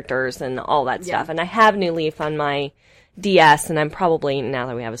 characters and all that stuff. And I have New Leaf on my DS, and I'm probably, now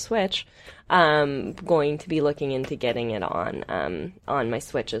that we have a Switch, going to be looking into getting it on my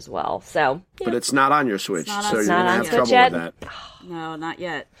Switch as well. So, but it's not on your Switch, so you're going to have trouble yet. with that. No, not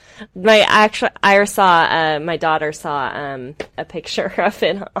yet. My daughter saw a picture of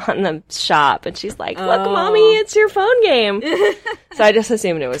it on the shop, and she's like, "Look, Mommy, it's your phone game." So I just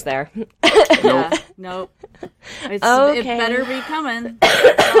assumed it was there. Nope. It better be coming.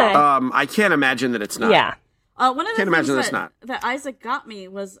 I can't imagine that it's not. Yeah. One of the things that Isaac got me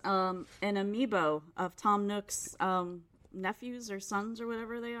was an amiibo of Tom Nook's nephews or sons or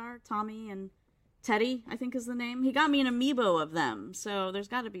whatever they are. Tommy and Teddy, I think is the name. He got me an amiibo of them, so there's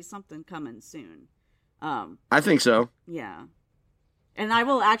got to be something coming soon. I think so. Yeah. And I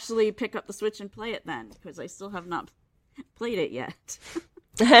will actually pick up the Switch and play it then, because I still have not played it yet.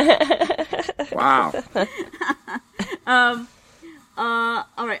 Wow.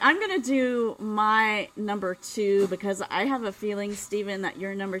 All right, I'm going to do my number 2 because I have a feeling, Steven, that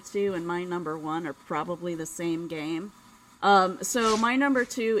your number 2 and my number 1 are probably the same game. So my number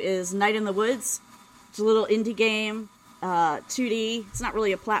 2 is Night in the Woods. It's a little indie game, 2D. It's not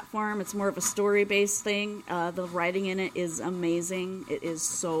really a platform. It's more of a story-based thing. The writing in it is amazing. It is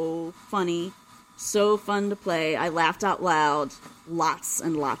so funny, so fun to play. I laughed out loud lots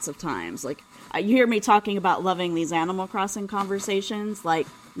and lots of times. Like, you hear me talking about loving these Animal Crossing conversations. Like,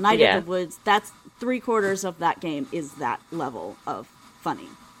 Night of the Woods, that's 3/4 of that game is that level of funny.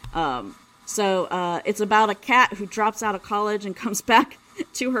 So it's about a cat who drops out of college and comes back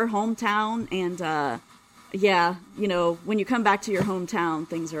to her hometown. And, you know, when you come back to your hometown,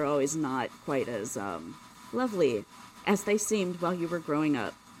 things are always not quite as lovely as they seemed while you were growing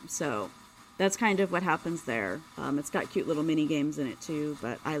up. So that's kind of what happens there. It's got cute little mini games in it, too.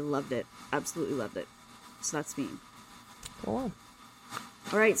 But I loved it. Absolutely loved it. So that's me. Cool.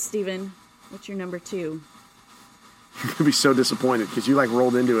 All right, Steven, what's your number 2? You're going to be so disappointed because you, like,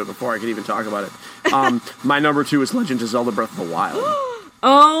 rolled into it before I could even talk about it. My number 2 is Legend of Zelda Breath of the Wild.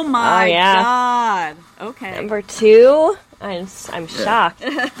 Oh, my God. Okay. Number 2? I'm shocked.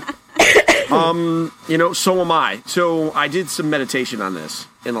 You know, so am I. So I did some meditation on this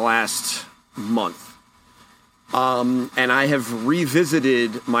in the last month. And I have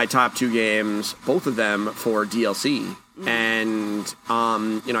revisited my top 2 games, both of them for DLC. And,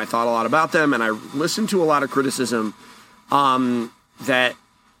 you know, I thought a lot about them, and I listened to a lot of criticism that,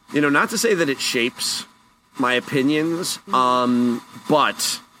 you know, not to say that it shapes my opinions,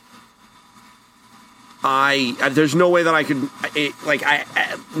 but there's no way that I could,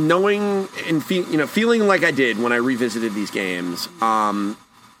 knowing and feeling like I did when I revisited these games, I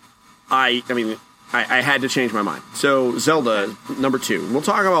had to change my mind. So Zelda, number 2. We'll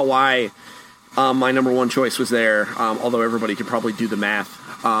talk about why my number 1 choice was there, although everybody could probably do the math.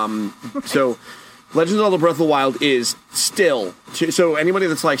 So Legend of Zelda Breath of the Wild is still... So anybody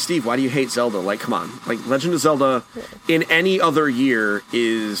that's like, Steve, why do you hate Zelda? Like, come on. Like, Legend of Zelda in any other year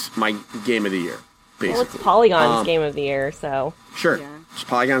is my game of the year, basically. Well, it's Polygon's game of the year, so... Sure. Yeah. It's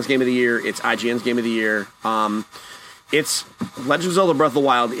Polygon's game of the year. It's IGN's game of the year. It's Legend of Zelda Breath of the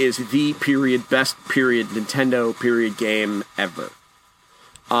Wild is the best Nintendo game ever.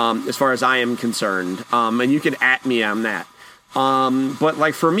 As far as I am concerned. And you can at me on that. But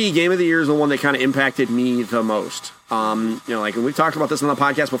like for me, game of the year is the one that kind of impacted me the most. You know, like, and we've talked about this on the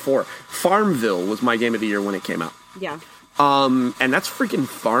podcast before. Farmville was my game of the year when it came out. Yeah. And that's freaking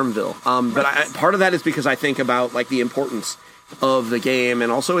Farmville. But part of that is because I think about like the importance of the game and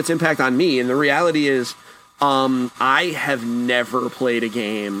also its impact on me. And the reality is, I have never played a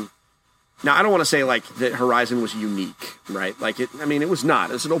game. Now, I don't want to say like that Horizon was unique, right? Like it was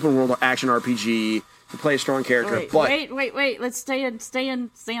not. It's an open world action RPG. You play a strong character. Wait. Let's stay on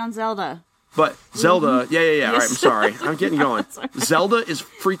Zelda. But Zelda, yeah. All right, I'm sorry. I'm getting going. Zelda is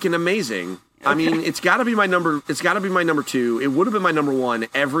freaking amazing. Okay. I mean, it's got to be my number 2. It would have been my number 1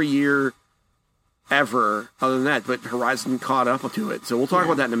 every year ever other than that, but Horizon caught up to it. So we'll talk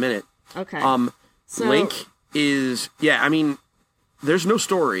about that in a minute. Okay. Link is, there's no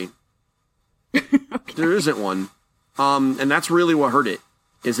story. Okay. There isn't one. And that's really what hurt it,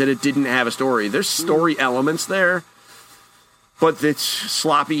 is that it didn't have a story. There's story elements there, but it's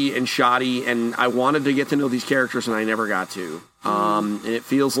sloppy and shoddy, and I wanted to get to know these characters, and I never got to. And it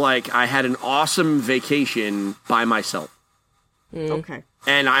feels like I had an awesome vacation by myself. Okay.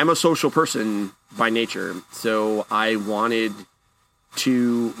 And I'm a social person by nature, so I wanted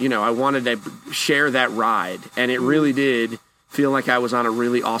to share that ride, and it really did feel like I was on a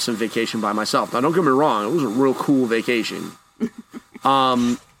really awesome vacation by myself. Now, don't get me wrong, it was a real cool vacation.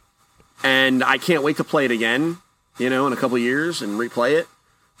 And I can't wait to play it again, in a couple of years and replay it.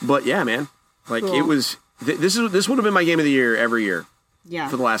 But yeah, man, like cool. It was, this would have been my game of the year every year. Yeah.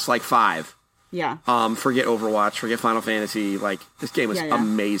 For the last 5. Yeah. Forget Overwatch, forget Final Fantasy. Like, this game was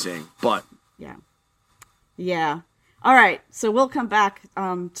amazing, but. Yeah. Yeah. All right. So we'll come back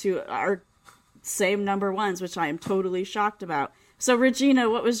to our same number 1s, which I am totally shocked about. So, Regina,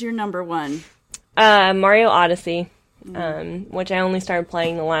 what was your number 1? Mario Odyssey, which I only started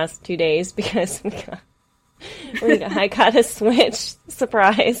playing the last 2 days because I got a Switch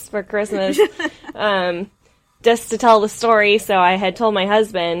surprise for Christmas. Just to tell the story, so I had told my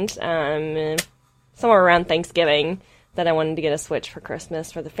husband somewhere around Thanksgiving that I wanted to get a Switch for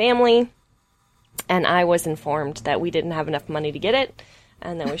Christmas for the family, and I was informed that we didn't have enough money to get it,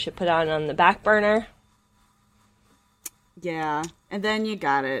 and that we should put it on the back burner. Yeah, and then you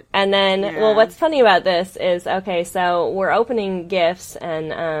got it. And then, well, what's funny about this is, okay, so we're opening gifts,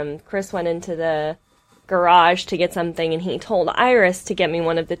 and Chris went into the garage to get something, and he told Iris to get me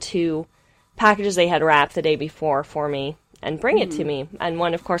one of the 2 packages they had wrapped the day before for me and bring it to me. And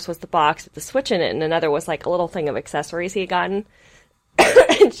one, of course, was the box with the Switch in it, and another was like a little thing of accessories he had gotten.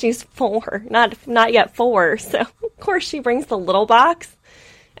 And she's 4, not yet 4, so of course she brings the little box,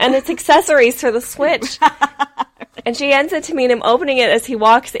 and it's accessories for the Switch. And she hands it to me, and I'm opening it as he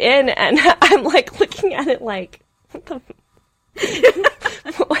walks in, and I'm like looking at it like, what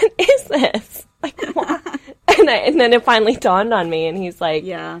is this? Like, what? And then it finally dawned on me, and he's like,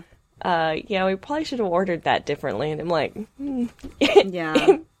 Yeah, we probably should have ordered that differently. And I'm like,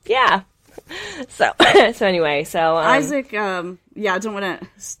 yeah. yeah. So anyway, Isaac, I don't want to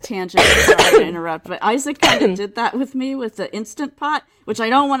tangent, sorry to interrupt, but Isaac kind of did that with me with the Instant Pot, which I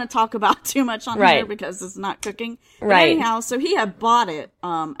don't want to talk about too much on here because it's not cooking. But anyhow, so he had bought it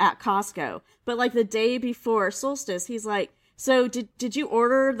at Costco, but like the day before Solstice, he's like, so did you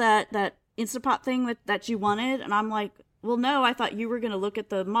order that Instant Pot thing that you wanted? And I'm like, well, no, I thought you were going to look at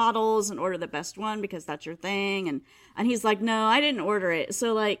the models and order the best one because that's your thing. And he's like, no, I didn't order it.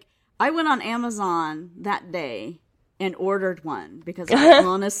 So like, I went on Amazon that day and ordered one because I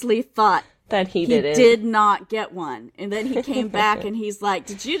honestly thought that he did not get one. And then he came back and he's like,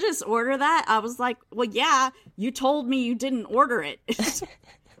 did you just order that? I was like, well, yeah, you told me you didn't order it.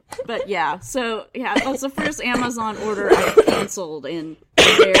 But yeah, so yeah, that's the first Amazon order I canceled in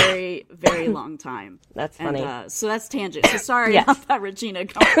a very, very long time. That's funny. And, so that's tangent. So sorry about that, Regina.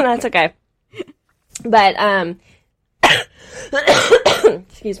 That's okay. But,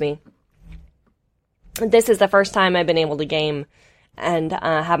 excuse me. This is the first time I've been able to game and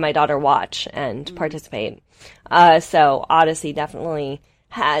have my daughter watch and participate. So Odyssey definitely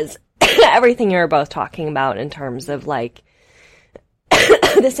has everything you're both talking about in terms of like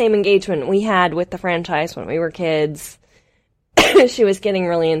the same engagement we had with the franchise when we were kids. She was getting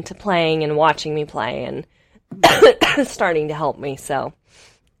really into playing and watching me play and starting to help me. So,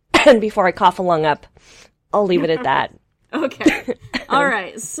 and before I cough a lung up, I'll leave it at that. Okay. All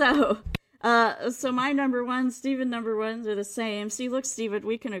right. So my number one, Steven number ones are the same. See, look, Steven,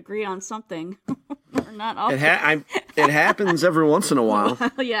 we can agree on something. We're not all. It happens every once in a while.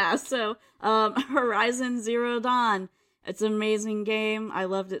 Yeah. So, Horizon Zero Dawn. It's an amazing game. I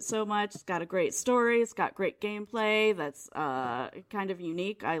loved it so much. It's got a great story. It's got great gameplay. That's kind of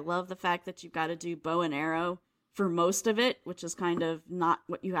unique. I love the fact that you've got to do bow and arrow for most of it, which is kind of not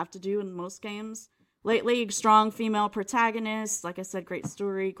what you have to do in most games. Lately, strong female protagonist. Like I said, great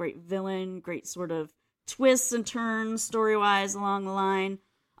story, great villain, great sort of twists and turns story-wise along the line.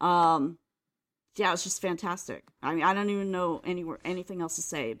 Yeah, it's just fantastic. I mean, I don't even know anything else to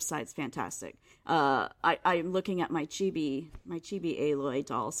say besides fantastic. I'm looking at my chibi Aloy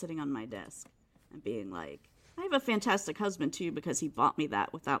doll sitting on my desk and being like, I have a fantastic husband too because he bought me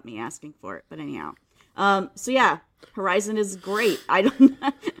that without me asking for it. But anyhow, so yeah, Horizon is great. I don't,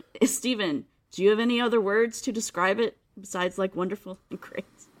 Steven, do you have any other words to describe it besides like wonderful and great?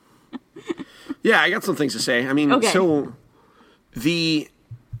 Yeah, I got some things to say. I mean, so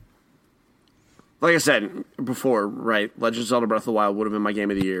like I said before, right, Legend of Zelda Breath of the Wild would have been my game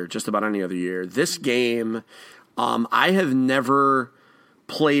of the year just about any other year. This game, I have never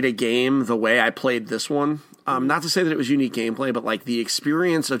played a game the way I played this one. Not to say that it was unique gameplay, but like the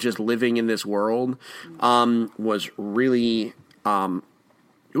experience of just living in this world was really...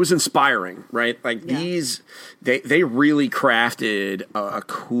 it was inspiring, right? Like they really crafted a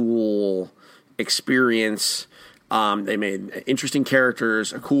cool experience. They made interesting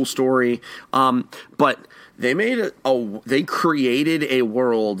characters, a cool story, but they made they created a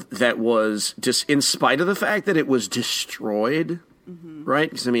world that was just, in spite of the fact that it was destroyed, right?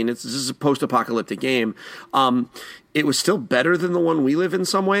 Because I mean, this is a post-apocalyptic game. It was still better than the one we live in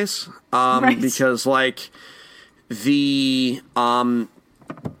some ways, right. Because like the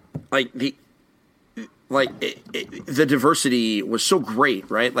diversity was so great,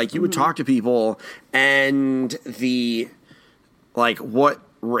 right? Like you would talk to people and what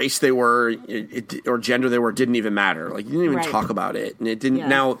race they were or gender they were didn't even matter. Like you didn't even talk about it. And it didn't. Yeah.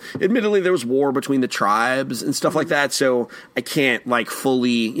 Now, admittedly, there was war between the tribes and stuff like that. So I can't like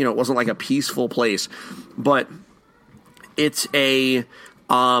fully, it wasn't like a peaceful place, but it's a,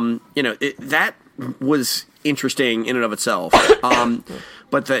 that was interesting in and of itself.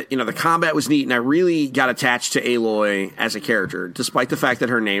 But the combat was neat, and I really got attached to Aloy as a character, despite the fact that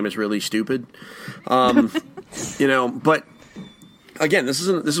her name is really stupid. But again, this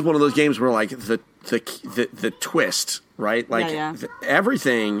is one of those games where like the twist, right? Like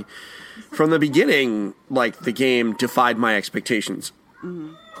everything from the beginning, like the game defied my expectations.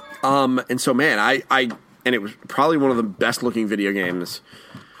 And so, man, and it was probably one of the best looking video games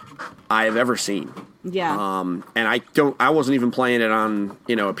I have ever seen. Yeah. And I wasn't even playing it on,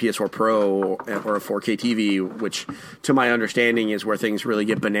 a PS4 Pro or a 4K TV, which to my understanding is where things really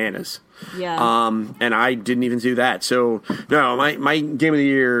get bananas. Yeah. And I didn't even do that. So no, my game of the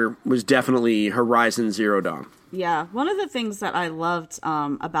year was definitely Horizon Zero Dawn. Yeah. One of the things that I loved,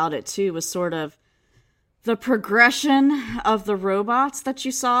 about it too was sort of the progression of the robots that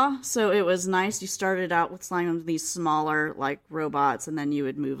you saw. So it was nice. You started out with some of these smaller, like, robots, and then you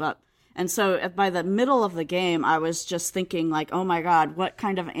would move up. And so by the middle of the game, I was just thinking, like, oh my god, what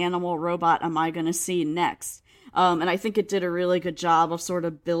kind of animal robot am I going to see next? And I think it did a really good job of sort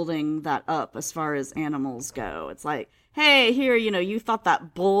of building that up as far as animals go. It's like, hey, here, you thought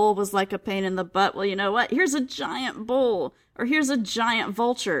that bull was like a pain in the butt. Well, you know what? Here's a giant bull, or here's a giant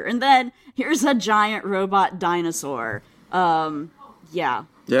vulture, and then here's a giant robot dinosaur. Yeah.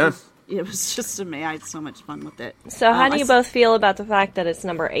 It was just amazing. I had so much fun with it. So how do you both feel about the fact that it's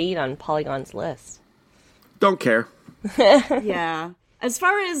number 8 on Polygon's list? Don't care. Yeah. As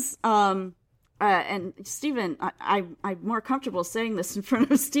far as, and Steven, I'm more comfortable saying this in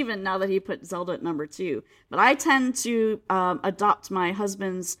front of Steven now that he put Zelda at number 2. But I tend to adopt my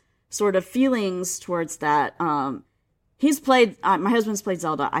husband's sort of feelings towards that. He's played, my husband's played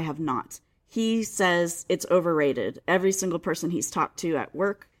Zelda. I have not. He says it's overrated. Every single person he's talked to at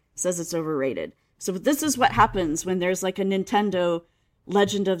work says it's overrated. So this is what happens when there's like a Nintendo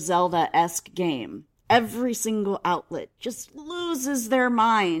Legend of Zelda-esque game. Every single outlet just loses their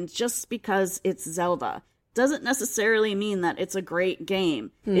mind just because it's Zelda. Doesn't necessarily mean that it's a great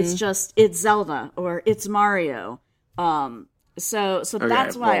game. It's just, it's Zelda or it's Mario. So okay,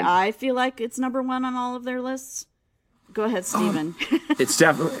 that's why I feel like it's number 1 on all of their lists. Go ahead, Steven. It's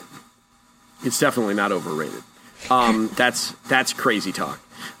definitely not overrated. That's crazy talk.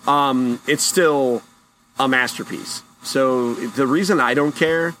 It's still a masterpiece. So the reason I don't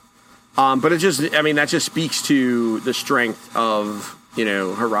care, but that just speaks to the strength of,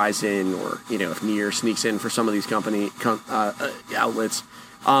 Horizon, or, if Nier sneaks in for some of these outlets.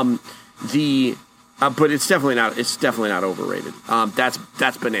 But it's definitely not overrated.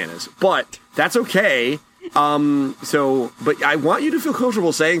 That's bananas, but that's okay. But I want you to feel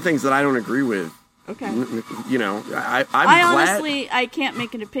comfortable saying things that I don't agree with. Okay. I'm glad. Honestly, I can't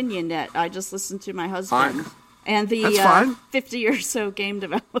make an opinion yet. I just listened to my husband and the 50 or so game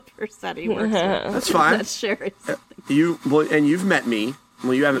developers that he works with. That's fine. That's sharing and you've met me.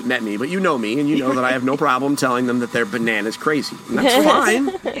 Well, you haven't met me, but you know me, and you know that I have no problem telling them that they're bananas crazy. And that's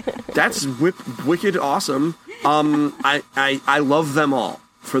fine. That's wicked awesome. I love them all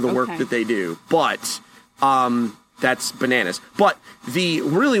for the work that they do, but that's bananas. But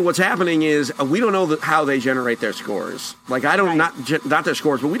what's happening is we don't know how they generate their scores. Like, I don't not their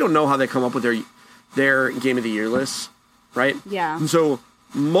scores, but we don't know how they come up with their Game of the Year lists, right? Yeah. And so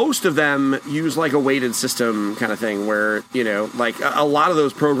most of them use like a weighted system kind of thing where, like a lot of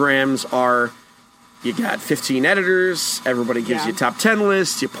those programs are, you got 15 editors, everybody gives you top 10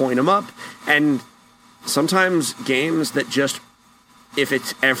 lists, you point them up, and sometimes games that just, if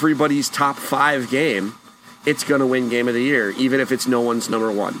it's everybody's top 5 game, it's going to win Game of the Year, even if it's no one's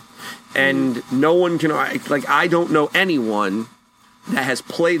number 1. And no one can, like, I don't know anyone that has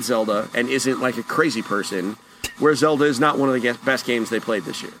played Zelda and isn't like a crazy person where Zelda is not one of the best games they played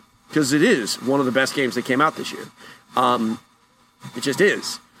this year. Because it is one of the best games that came out this year. It just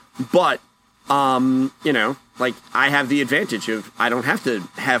is. But, like, I have the advantage of, I don't have to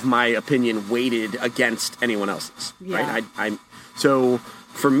have my opinion weighted against anyone else's. Yeah. Right? So,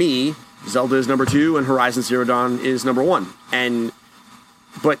 for me, Zelda is number 2 and Horizon Zero Dawn is number 1.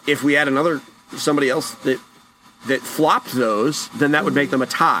 But if we had somebody else that flopped those, then that would make them a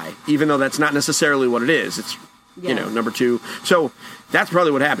tie, even though that's not necessarily what it is. It's, number 2. So that's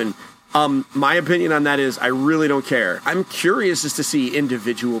probably what happened. My opinion on that is I really don't care. I'm curious as to see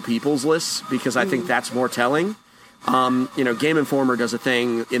individual people's lists because I think that's more telling. Game Informer does a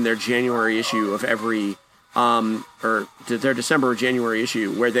thing in their January issue of every, or their December or January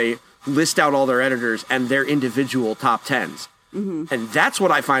issue where they list out all their editors and their individual top 10s. Mm-hmm. And that's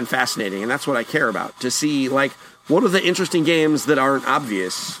what I find fascinating, and that's what I care about, to see, like, what are the interesting games that aren't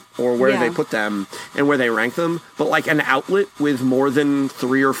obvious, or where they put them, and where they rank them. But, like, an outlet with more than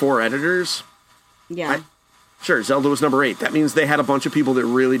 3 or 4 editors? Yeah. Sure, Zelda was number 8. That means they had a bunch of people that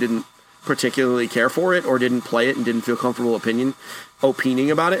really didn't particularly care for it, or didn't play it, and didn't feel comfortable opining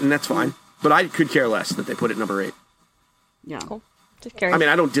about it, and that's fine. But I could care less that they put it number 8. Yeah. Cool. Just curious.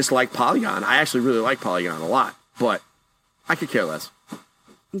 I don't dislike Polygon. I actually really like Polygon a lot, but I could care less.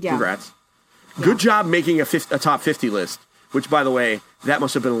 Yeah. Congrats. Yeah. Good job making a top 50 list, which, by the way, that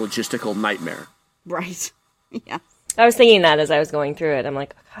must have been a logistical nightmare. Right. Yeah. I was thinking that as I was going through it. I'm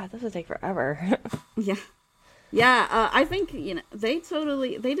like, God, this would take forever. Yeah. Yeah, I think, they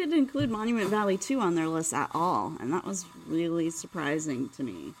didn't include Monument Valley 2 on their list at all, and that was really surprising to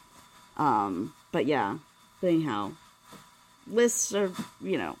me. But anyhow, lists are,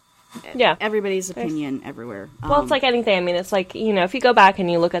 everybody's opinion everywhere. Well, it's like anything. It's like, if you go back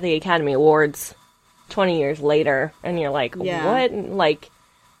and you look at the Academy Awards 20 years later, and you're like, what?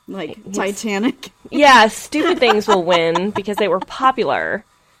 Like Titanic. Yeah, stupid things will win because they were popular.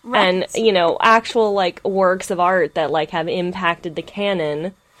 Right. And, actual, works of art that, have impacted the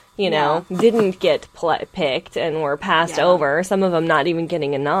canon, didn't get picked and were passed over. Some of them not even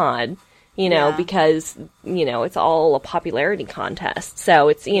getting a nod, because, it's all a popularity contest. So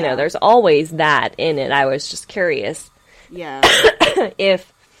it's, there's always that in it. I was just curious. Yeah.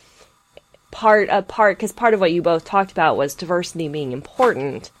 If because part of what you both talked about was diversity being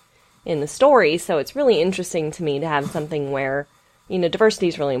important in the story. So it's really interesting to me to have something where, diversity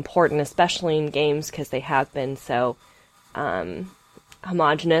is really important, especially in games because they have been so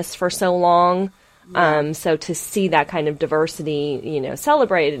homogenous for so long. Yeah. So to see that kind of diversity,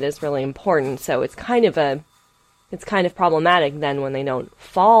 celebrated is really important. So it's kind of problematic then when they don't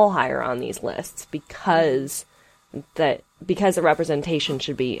fall higher on these lists because the representation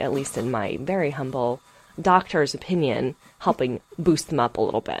should be, at least in my very humble doctor's opinion, helping boost them up a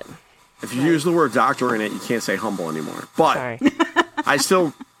little bit. If you use the word doctor in it, you can't say humble anymore. But sorry.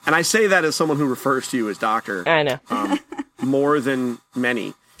 I say that as someone who refers to you as doctor. I know. More than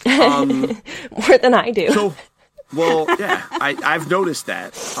many. More than I do. So, well, yeah, I've noticed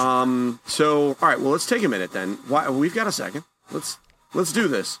that. So, all right, well, let's take a minute then. We've got a second. Let's do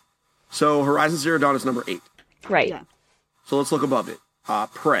this. So, Horizon Zero Dawn is number 8. Right. Yeah. So let's look above it.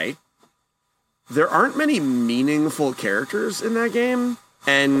 Prey. There aren't many meaningful characters in that game,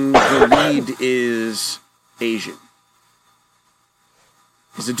 and the lead is Asian.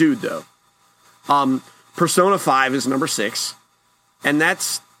 He's a dude, though. Persona 5 is number 6, and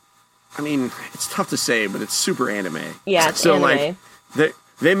that's, it's tough to say, but it's super anime. Yeah, it's so anime.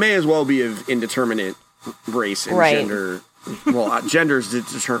 They may as well be of indeterminate race and gender. Well, gender's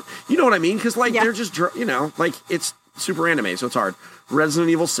determined. You know what I mean? Because they're just, it's super anime, so it's hard.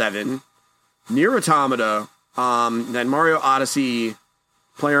 Resident Evil 7, Nier Automata, then Mario Odyssey,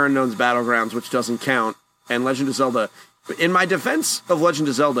 PlayerUnknown's Battlegrounds, which doesn't count, and Legend of Zelda. In my defense of Legend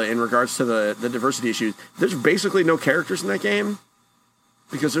of Zelda in regards to the diversity issues, there's basically no characters in that game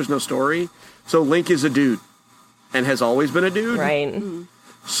because there's no story. So Link is a dude and has always been a dude. Right. Mm-hmm.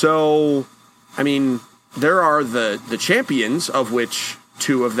 So, there are the champions, of which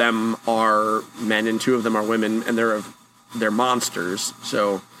 2 of them are men and 2 of them are women, and they're monsters.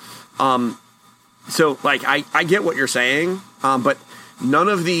 So, I get what you're saying, but none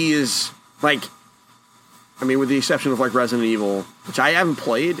of these, with the exception of Resident Evil, which I haven't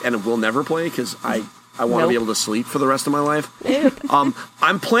played and will never play because I want to be able to sleep for the rest of my life.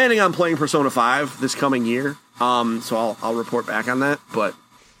 I'm planning on playing Persona 5 this coming year, so I'll report back on that. But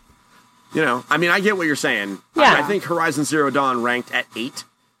I get what you're saying. Yeah. I think Horizon Zero Dawn ranked at 8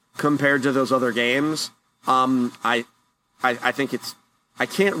 compared to those other games. I think I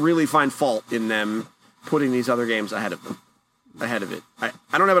can't really find fault in them putting these other games ahead of it.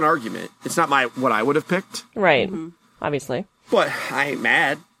 I don't have an argument. It's not what I would have picked. Right. Mm-hmm. Obviously. But I ain't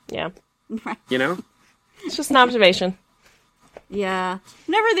mad. Yeah. It's just an observation. Yeah.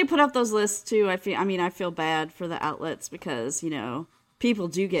 Whenever they put up those lists too, I feel bad for the outlets because, people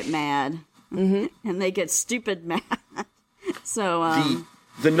do get mad. Mm-hmm. And they get stupid mad. So,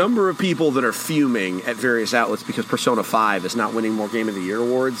 the number of people that are fuming at various outlets because Persona 5 is not winning more Game of the Year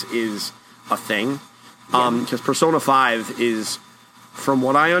awards is a thing. Because Persona 5 is, from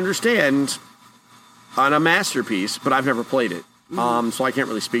what I understand, on a masterpiece, but I've never played it. So I can't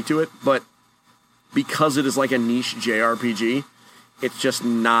really speak to it. But because it is like a niche JRPG, it's just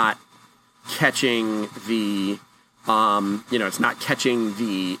not catching the, it's not catching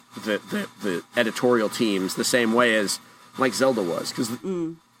the editorial teams the same way as Zelda was. Because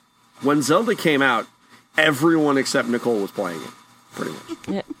when Zelda came out, everyone except Nicole was playing it, pretty much.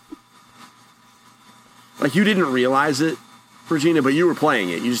 Yeah. You didn't realize it, Regina, but you were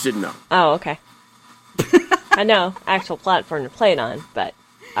playing it. You just didn't know. Oh, okay. I know actual platform to play it on, but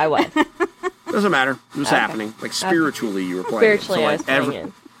I was. Doesn't matter. It was happening. Spiritually, you were playing Spiritually, it. So, I was playing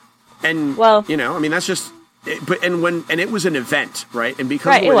it. And, that's just... it was an event, right? And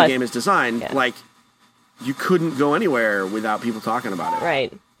because of the way the game is designed, you couldn't go anywhere without people talking about it.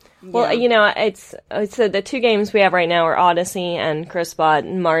 Right. Well, it's the 2 games we have right now are Odyssey and Chris bought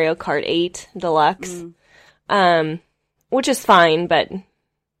Mario Kart 8 Deluxe. Which is fine, but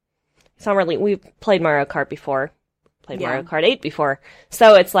it's not really... We've played Mario Kart before. Mario Kart 8 before.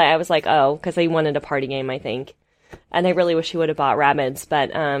 So it's I was like, oh, because they wanted a party game, I think. And I really wish he would have bought Rabbids, but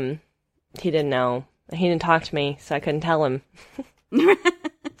he didn't know. He didn't talk to me, so I couldn't tell him.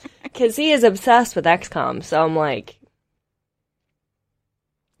 Because he is obsessed with XCOM, so I'm like...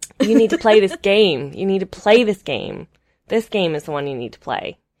 You need to play this game. You need to play this game. This game is the one you need to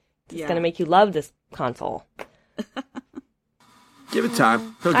play It's going to make you love this console. Give it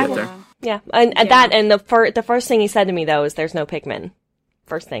time. He'll get there. Yeah. And that, and the first thing he said to me, though, is there's no Pikmin.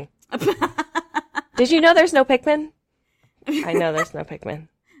 First thing. Did you know there's no Pikmin? I know there's no Pikmin.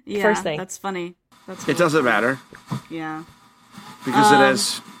 Yeah, first thing. That's funny. That's It doesn't matter. Yeah. Because it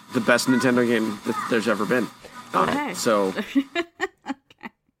is the best Nintendo game that there's ever been. Okay. So...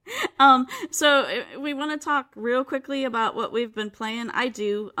 So we want to talk real quickly about what we've been playing. I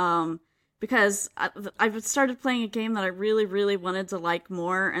do, because I've started playing a game that I really, really wanted to like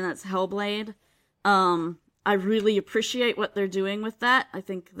more, and that's Hellblade. I really appreciate what they're doing with that. I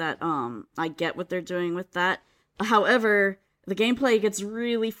think that, I get what they're doing with that. However, the gameplay gets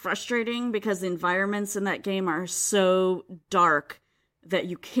really frustrating because the environments in that game are so dark that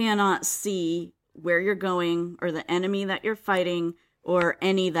you cannot see where you're going or the enemy that you're fighting or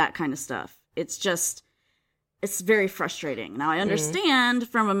any of that kind of stuff. It's very frustrating. Now, I understand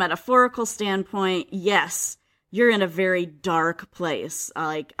from a metaphorical standpoint, yes, you're in a very dark place.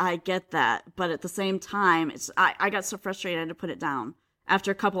 Like, I get that. But at the same time, I got so frustrated I had to put it down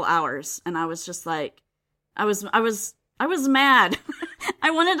after a couple hours. And I was just like, I was mad. I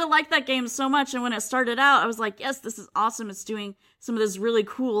wanted to like that game so much. And when it started out, I was like, yes, this is awesome. It's doing some of this really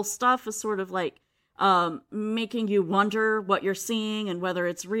cool stuff. It's sort of like, making you wonder what you're seeing and whether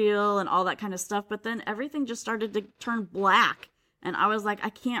it's real and all that kind of stuff. But then everything just started to turn black. And I was like, I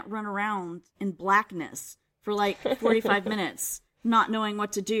can't run around in blackness for like 45 minutes, not knowing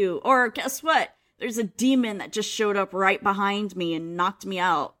what to do. Or guess what? There's a demon that just showed up right behind me and knocked me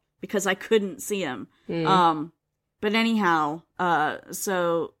out because I couldn't see him. But anyhow,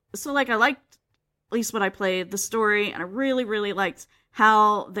 so like I liked at least what I played, the story, and I really, really liked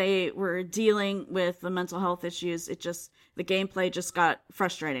how they were dealing with the mental health issues. The gameplay just got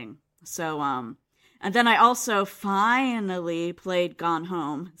frustrating. So, and then I also finally played Gone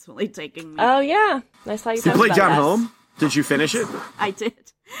Home. It's only taking me. Oh, yeah. I saw you played Gone Home? Did you finish it? I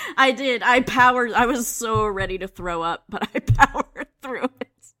did. I was so ready to throw up, but I powered through it.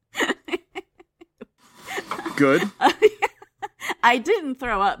 Good. I didn't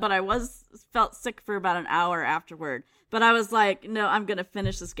throw up, but I felt sick for about an hour afterward. But I was like, no, I'm going to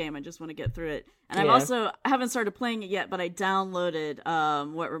finish this game. I just want to get through it. And I haven't started playing it yet, but I downloaded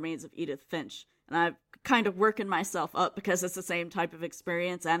What Remains of Edith Finch. And I'm kind of working myself up because it's the same type of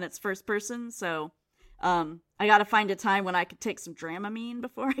experience and it's first person. So I got to find a time when I could take some Dramamine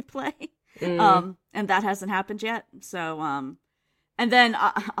before I play. And that hasn't happened yet. So, and then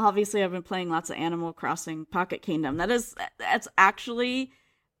obviously I've been playing lots of Animal Crossing Pocket Kingdom. That's actually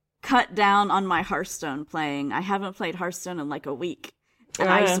cut down on my Hearthstone playing. I haven't played Hearthstone in like a week. And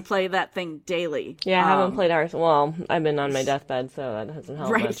I used to play that thing daily. Yeah, I haven't played Hearthstone. Well, I've been on my deathbed, so that hasn't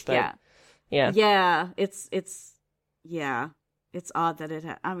helped much. But yeah. It's odd that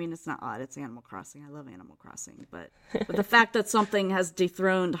it's not odd. It's Animal Crossing. I love Animal Crossing. But the fact that something has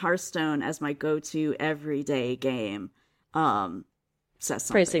dethroned Hearthstone as my go-to everyday game says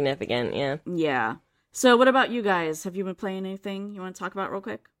something. Pretty significant, yeah. Yeah. So what about you guys? Have you been playing anything you want to talk about real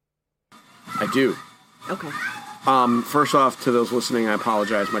quick? I do. Okay. First off, to those listening, I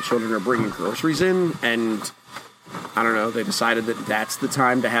apologize. My children are bringing groceries in, and I don't know, they decided that that's the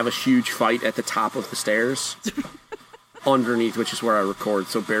time to have a huge fight at the top of the stairs, underneath, which is where I record,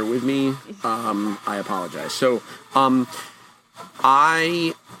 so bear with me. I apologize. So, so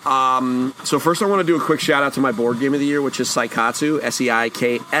first I want to do a quick shout out to my board game of the year, which is Seikatsu,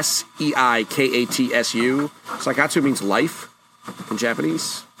 Seikatsu. Seikatsu means life in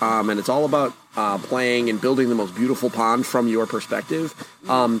Japanese, and it's all about playing and building the most beautiful pond from your perspective.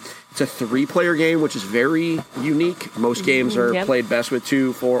 It's a 3-player game, which is very unique. Most games are played best with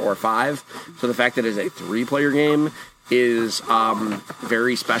 2, 4, or 5. So the fact that it's a 3-player game is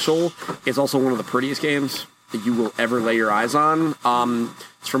very special. It's also one of the prettiest games that you will ever lay your eyes on.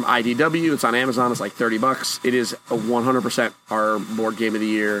 It's from IDW. It's on Amazon. It's like $30. It is a 100% our board game of the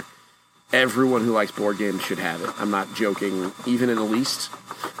year. Everyone who likes board games should have it. I'm not joking, even in the least.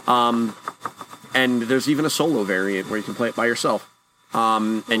 And there's even a solo variant where you can play it by yourself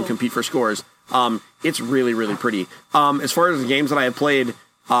and compete for scores. It's really, really pretty. As far as the games that I have played,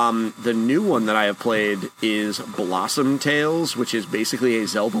 the new one that I have played is Blossom Tales, which is basically a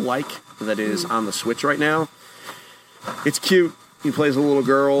Zelda-like that is on the Switch right now. It's cute. He plays a little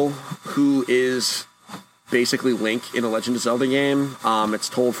girl who is basically Link in a Legend of Zelda game. It's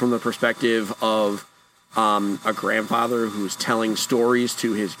told from the perspective of a grandfather who's telling stories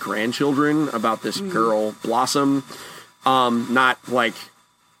to his grandchildren about this girl, Blossom. Not like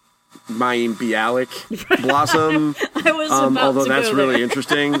Mayim Bialik Blossom. I was about although to that's go really there.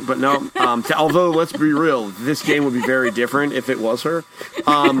 interesting. But no, although let's be real, this game would be very different if it was her.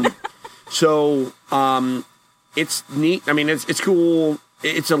 So, it's neat. I mean, it's cool.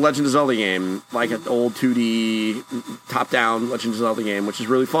 It's a Legend of Zelda game, like an old 2D top-down Legend of Zelda game, which is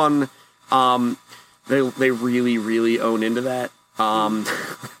really fun. They really, really own into that.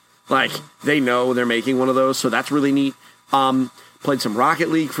 Like, they know they're making one of those, so that's really neat. Played some Rocket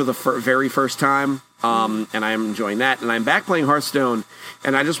League for the very first time, and I'm enjoying that. And I'm back playing Hearthstone,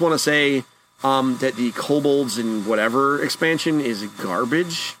 and I just want to say that the Kobolds and whatever expansion is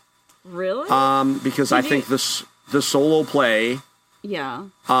garbage. Really? Because I think the solo play... Yeah.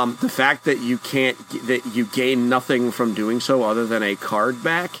 The fact that you gain nothing from doing so other than a card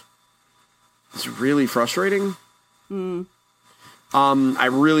back is really frustrating. I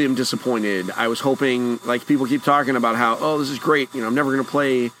really am disappointed. I was hoping, like, people keep talking about how, oh, this is great. I'm never going to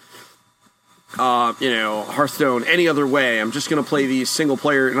play, Hearthstone any other way. I'm just going to play these single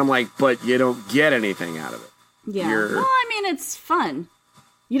player. And I'm like, but you don't get anything out of it. Yeah. Well, I mean, it's fun.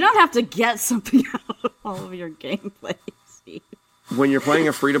 You don't have to get something out of all of your gameplay, Steve. When you're playing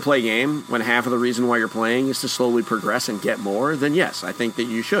a free-to-play game, when half of the reason why you're playing is to slowly progress and get more, then yes, I think that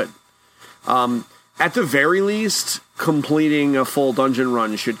you should. At the very least, completing a full dungeon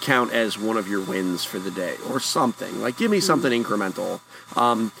run should count as one of your wins for the day, or something. Like, give me something incremental.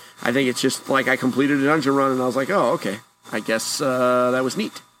 I think it's just like I completed a dungeon run, and I was like, oh, okay, I guess that was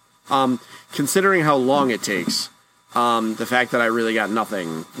neat. Considering how long it takes, the fact that I really got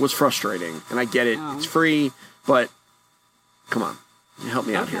nothing was frustrating. And I get it, it's free, but... Come on, help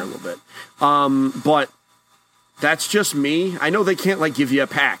me out here a little bit. But that's just me. I know they can't give you a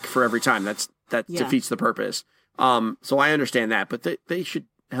pack for every time. That defeats the purpose. So I understand that, but they should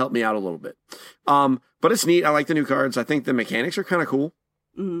help me out a little bit. But it's neat. I like the new cards. I think the mechanics are kind of cool.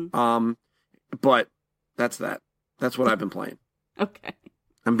 Mm-hmm. But that's that. That's what I've been playing. Okay.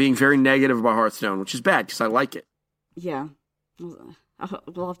 I'm being very negative about Hearthstone, which is bad because I like it. Yeah. We'll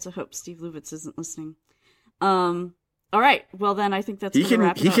have to hope Steve Lubitz isn't listening. All right. Well, then I think that's he can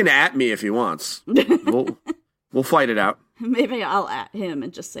at me if he wants. We'll fight it out. Maybe I'll at him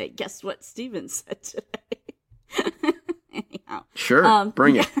and just say, "Guess what Steven said today." Anyhow, sure,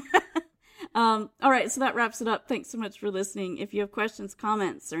 bring it. All right. So that wraps it up. Thanks so much for listening. If you have questions,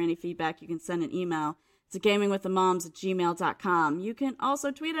 comments, or any feedback, you can send an email to gamingwiththemoms@gmail.com. You can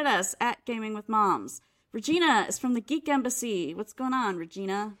also tweet at us at gamingwithmoms. Regina is from the Geek Embassy. What's going on,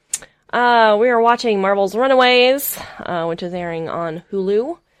 Regina? We are watching Marvel's Runaways, which is airing on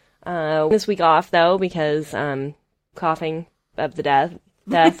Hulu. This week off, though, because coughing of the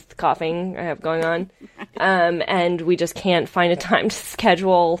death coughing I have going on. And we just can't find a time to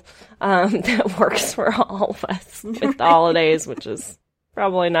schedule that works for all of us with the holidays, which is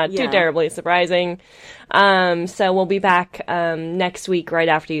probably not too terribly surprising. So we'll be back next week right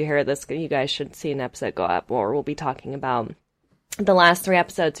after you hear this. You guys should see an episode go up, or we'll be talking about the last 3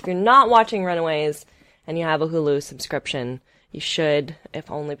 episodes. If you're not watching Runaways and you have a Hulu subscription, you should, if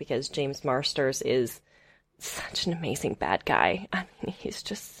only because James Marsters is such an amazing bad guy. I mean, he's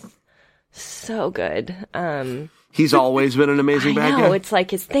just so good. He's always been an amazing bad guy. It's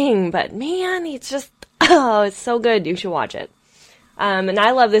like his thing, but man, he's just, it's so good. You should watch it. And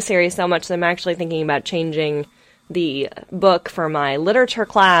I love this series so much that I'm actually thinking about changing the book for my literature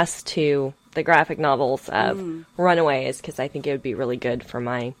class to the graphic novels of Runaways, because I think it would be really good for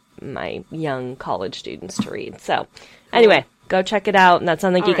my young college students to read. So, anyway, go check it out, and that's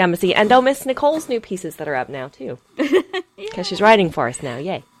on the Geek Embassy. And don't miss Nicole's new pieces that are up now, too. Because she's writing for us now.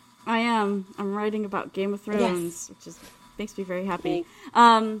 Yay. I am. I'm writing about Game of Thrones, which makes me very happy.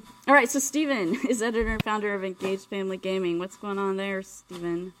 All right, so Steven is editor and founder of Engaged Family Gaming. What's going on there,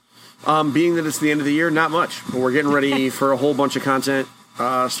 Steven? Being that it's the end of the year, not much. But we're getting ready for a whole bunch of content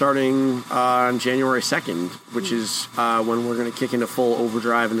starting on January 2nd, which is when we're going to kick into full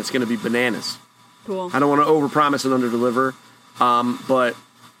overdrive, and it's going to be bananas. Cool. I don't want to overpromise and underdeliver, but,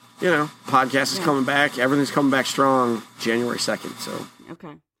 podcast is coming back. Everything's coming back strong January 2nd. So.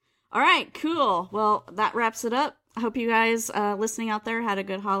 Okay. All right, cool. Well, that wraps it up. I hope you guys listening out there had a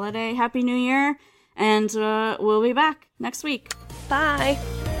good holiday. Happy New Year, and we'll be back next week. Bye.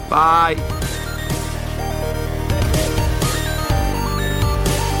 Bye.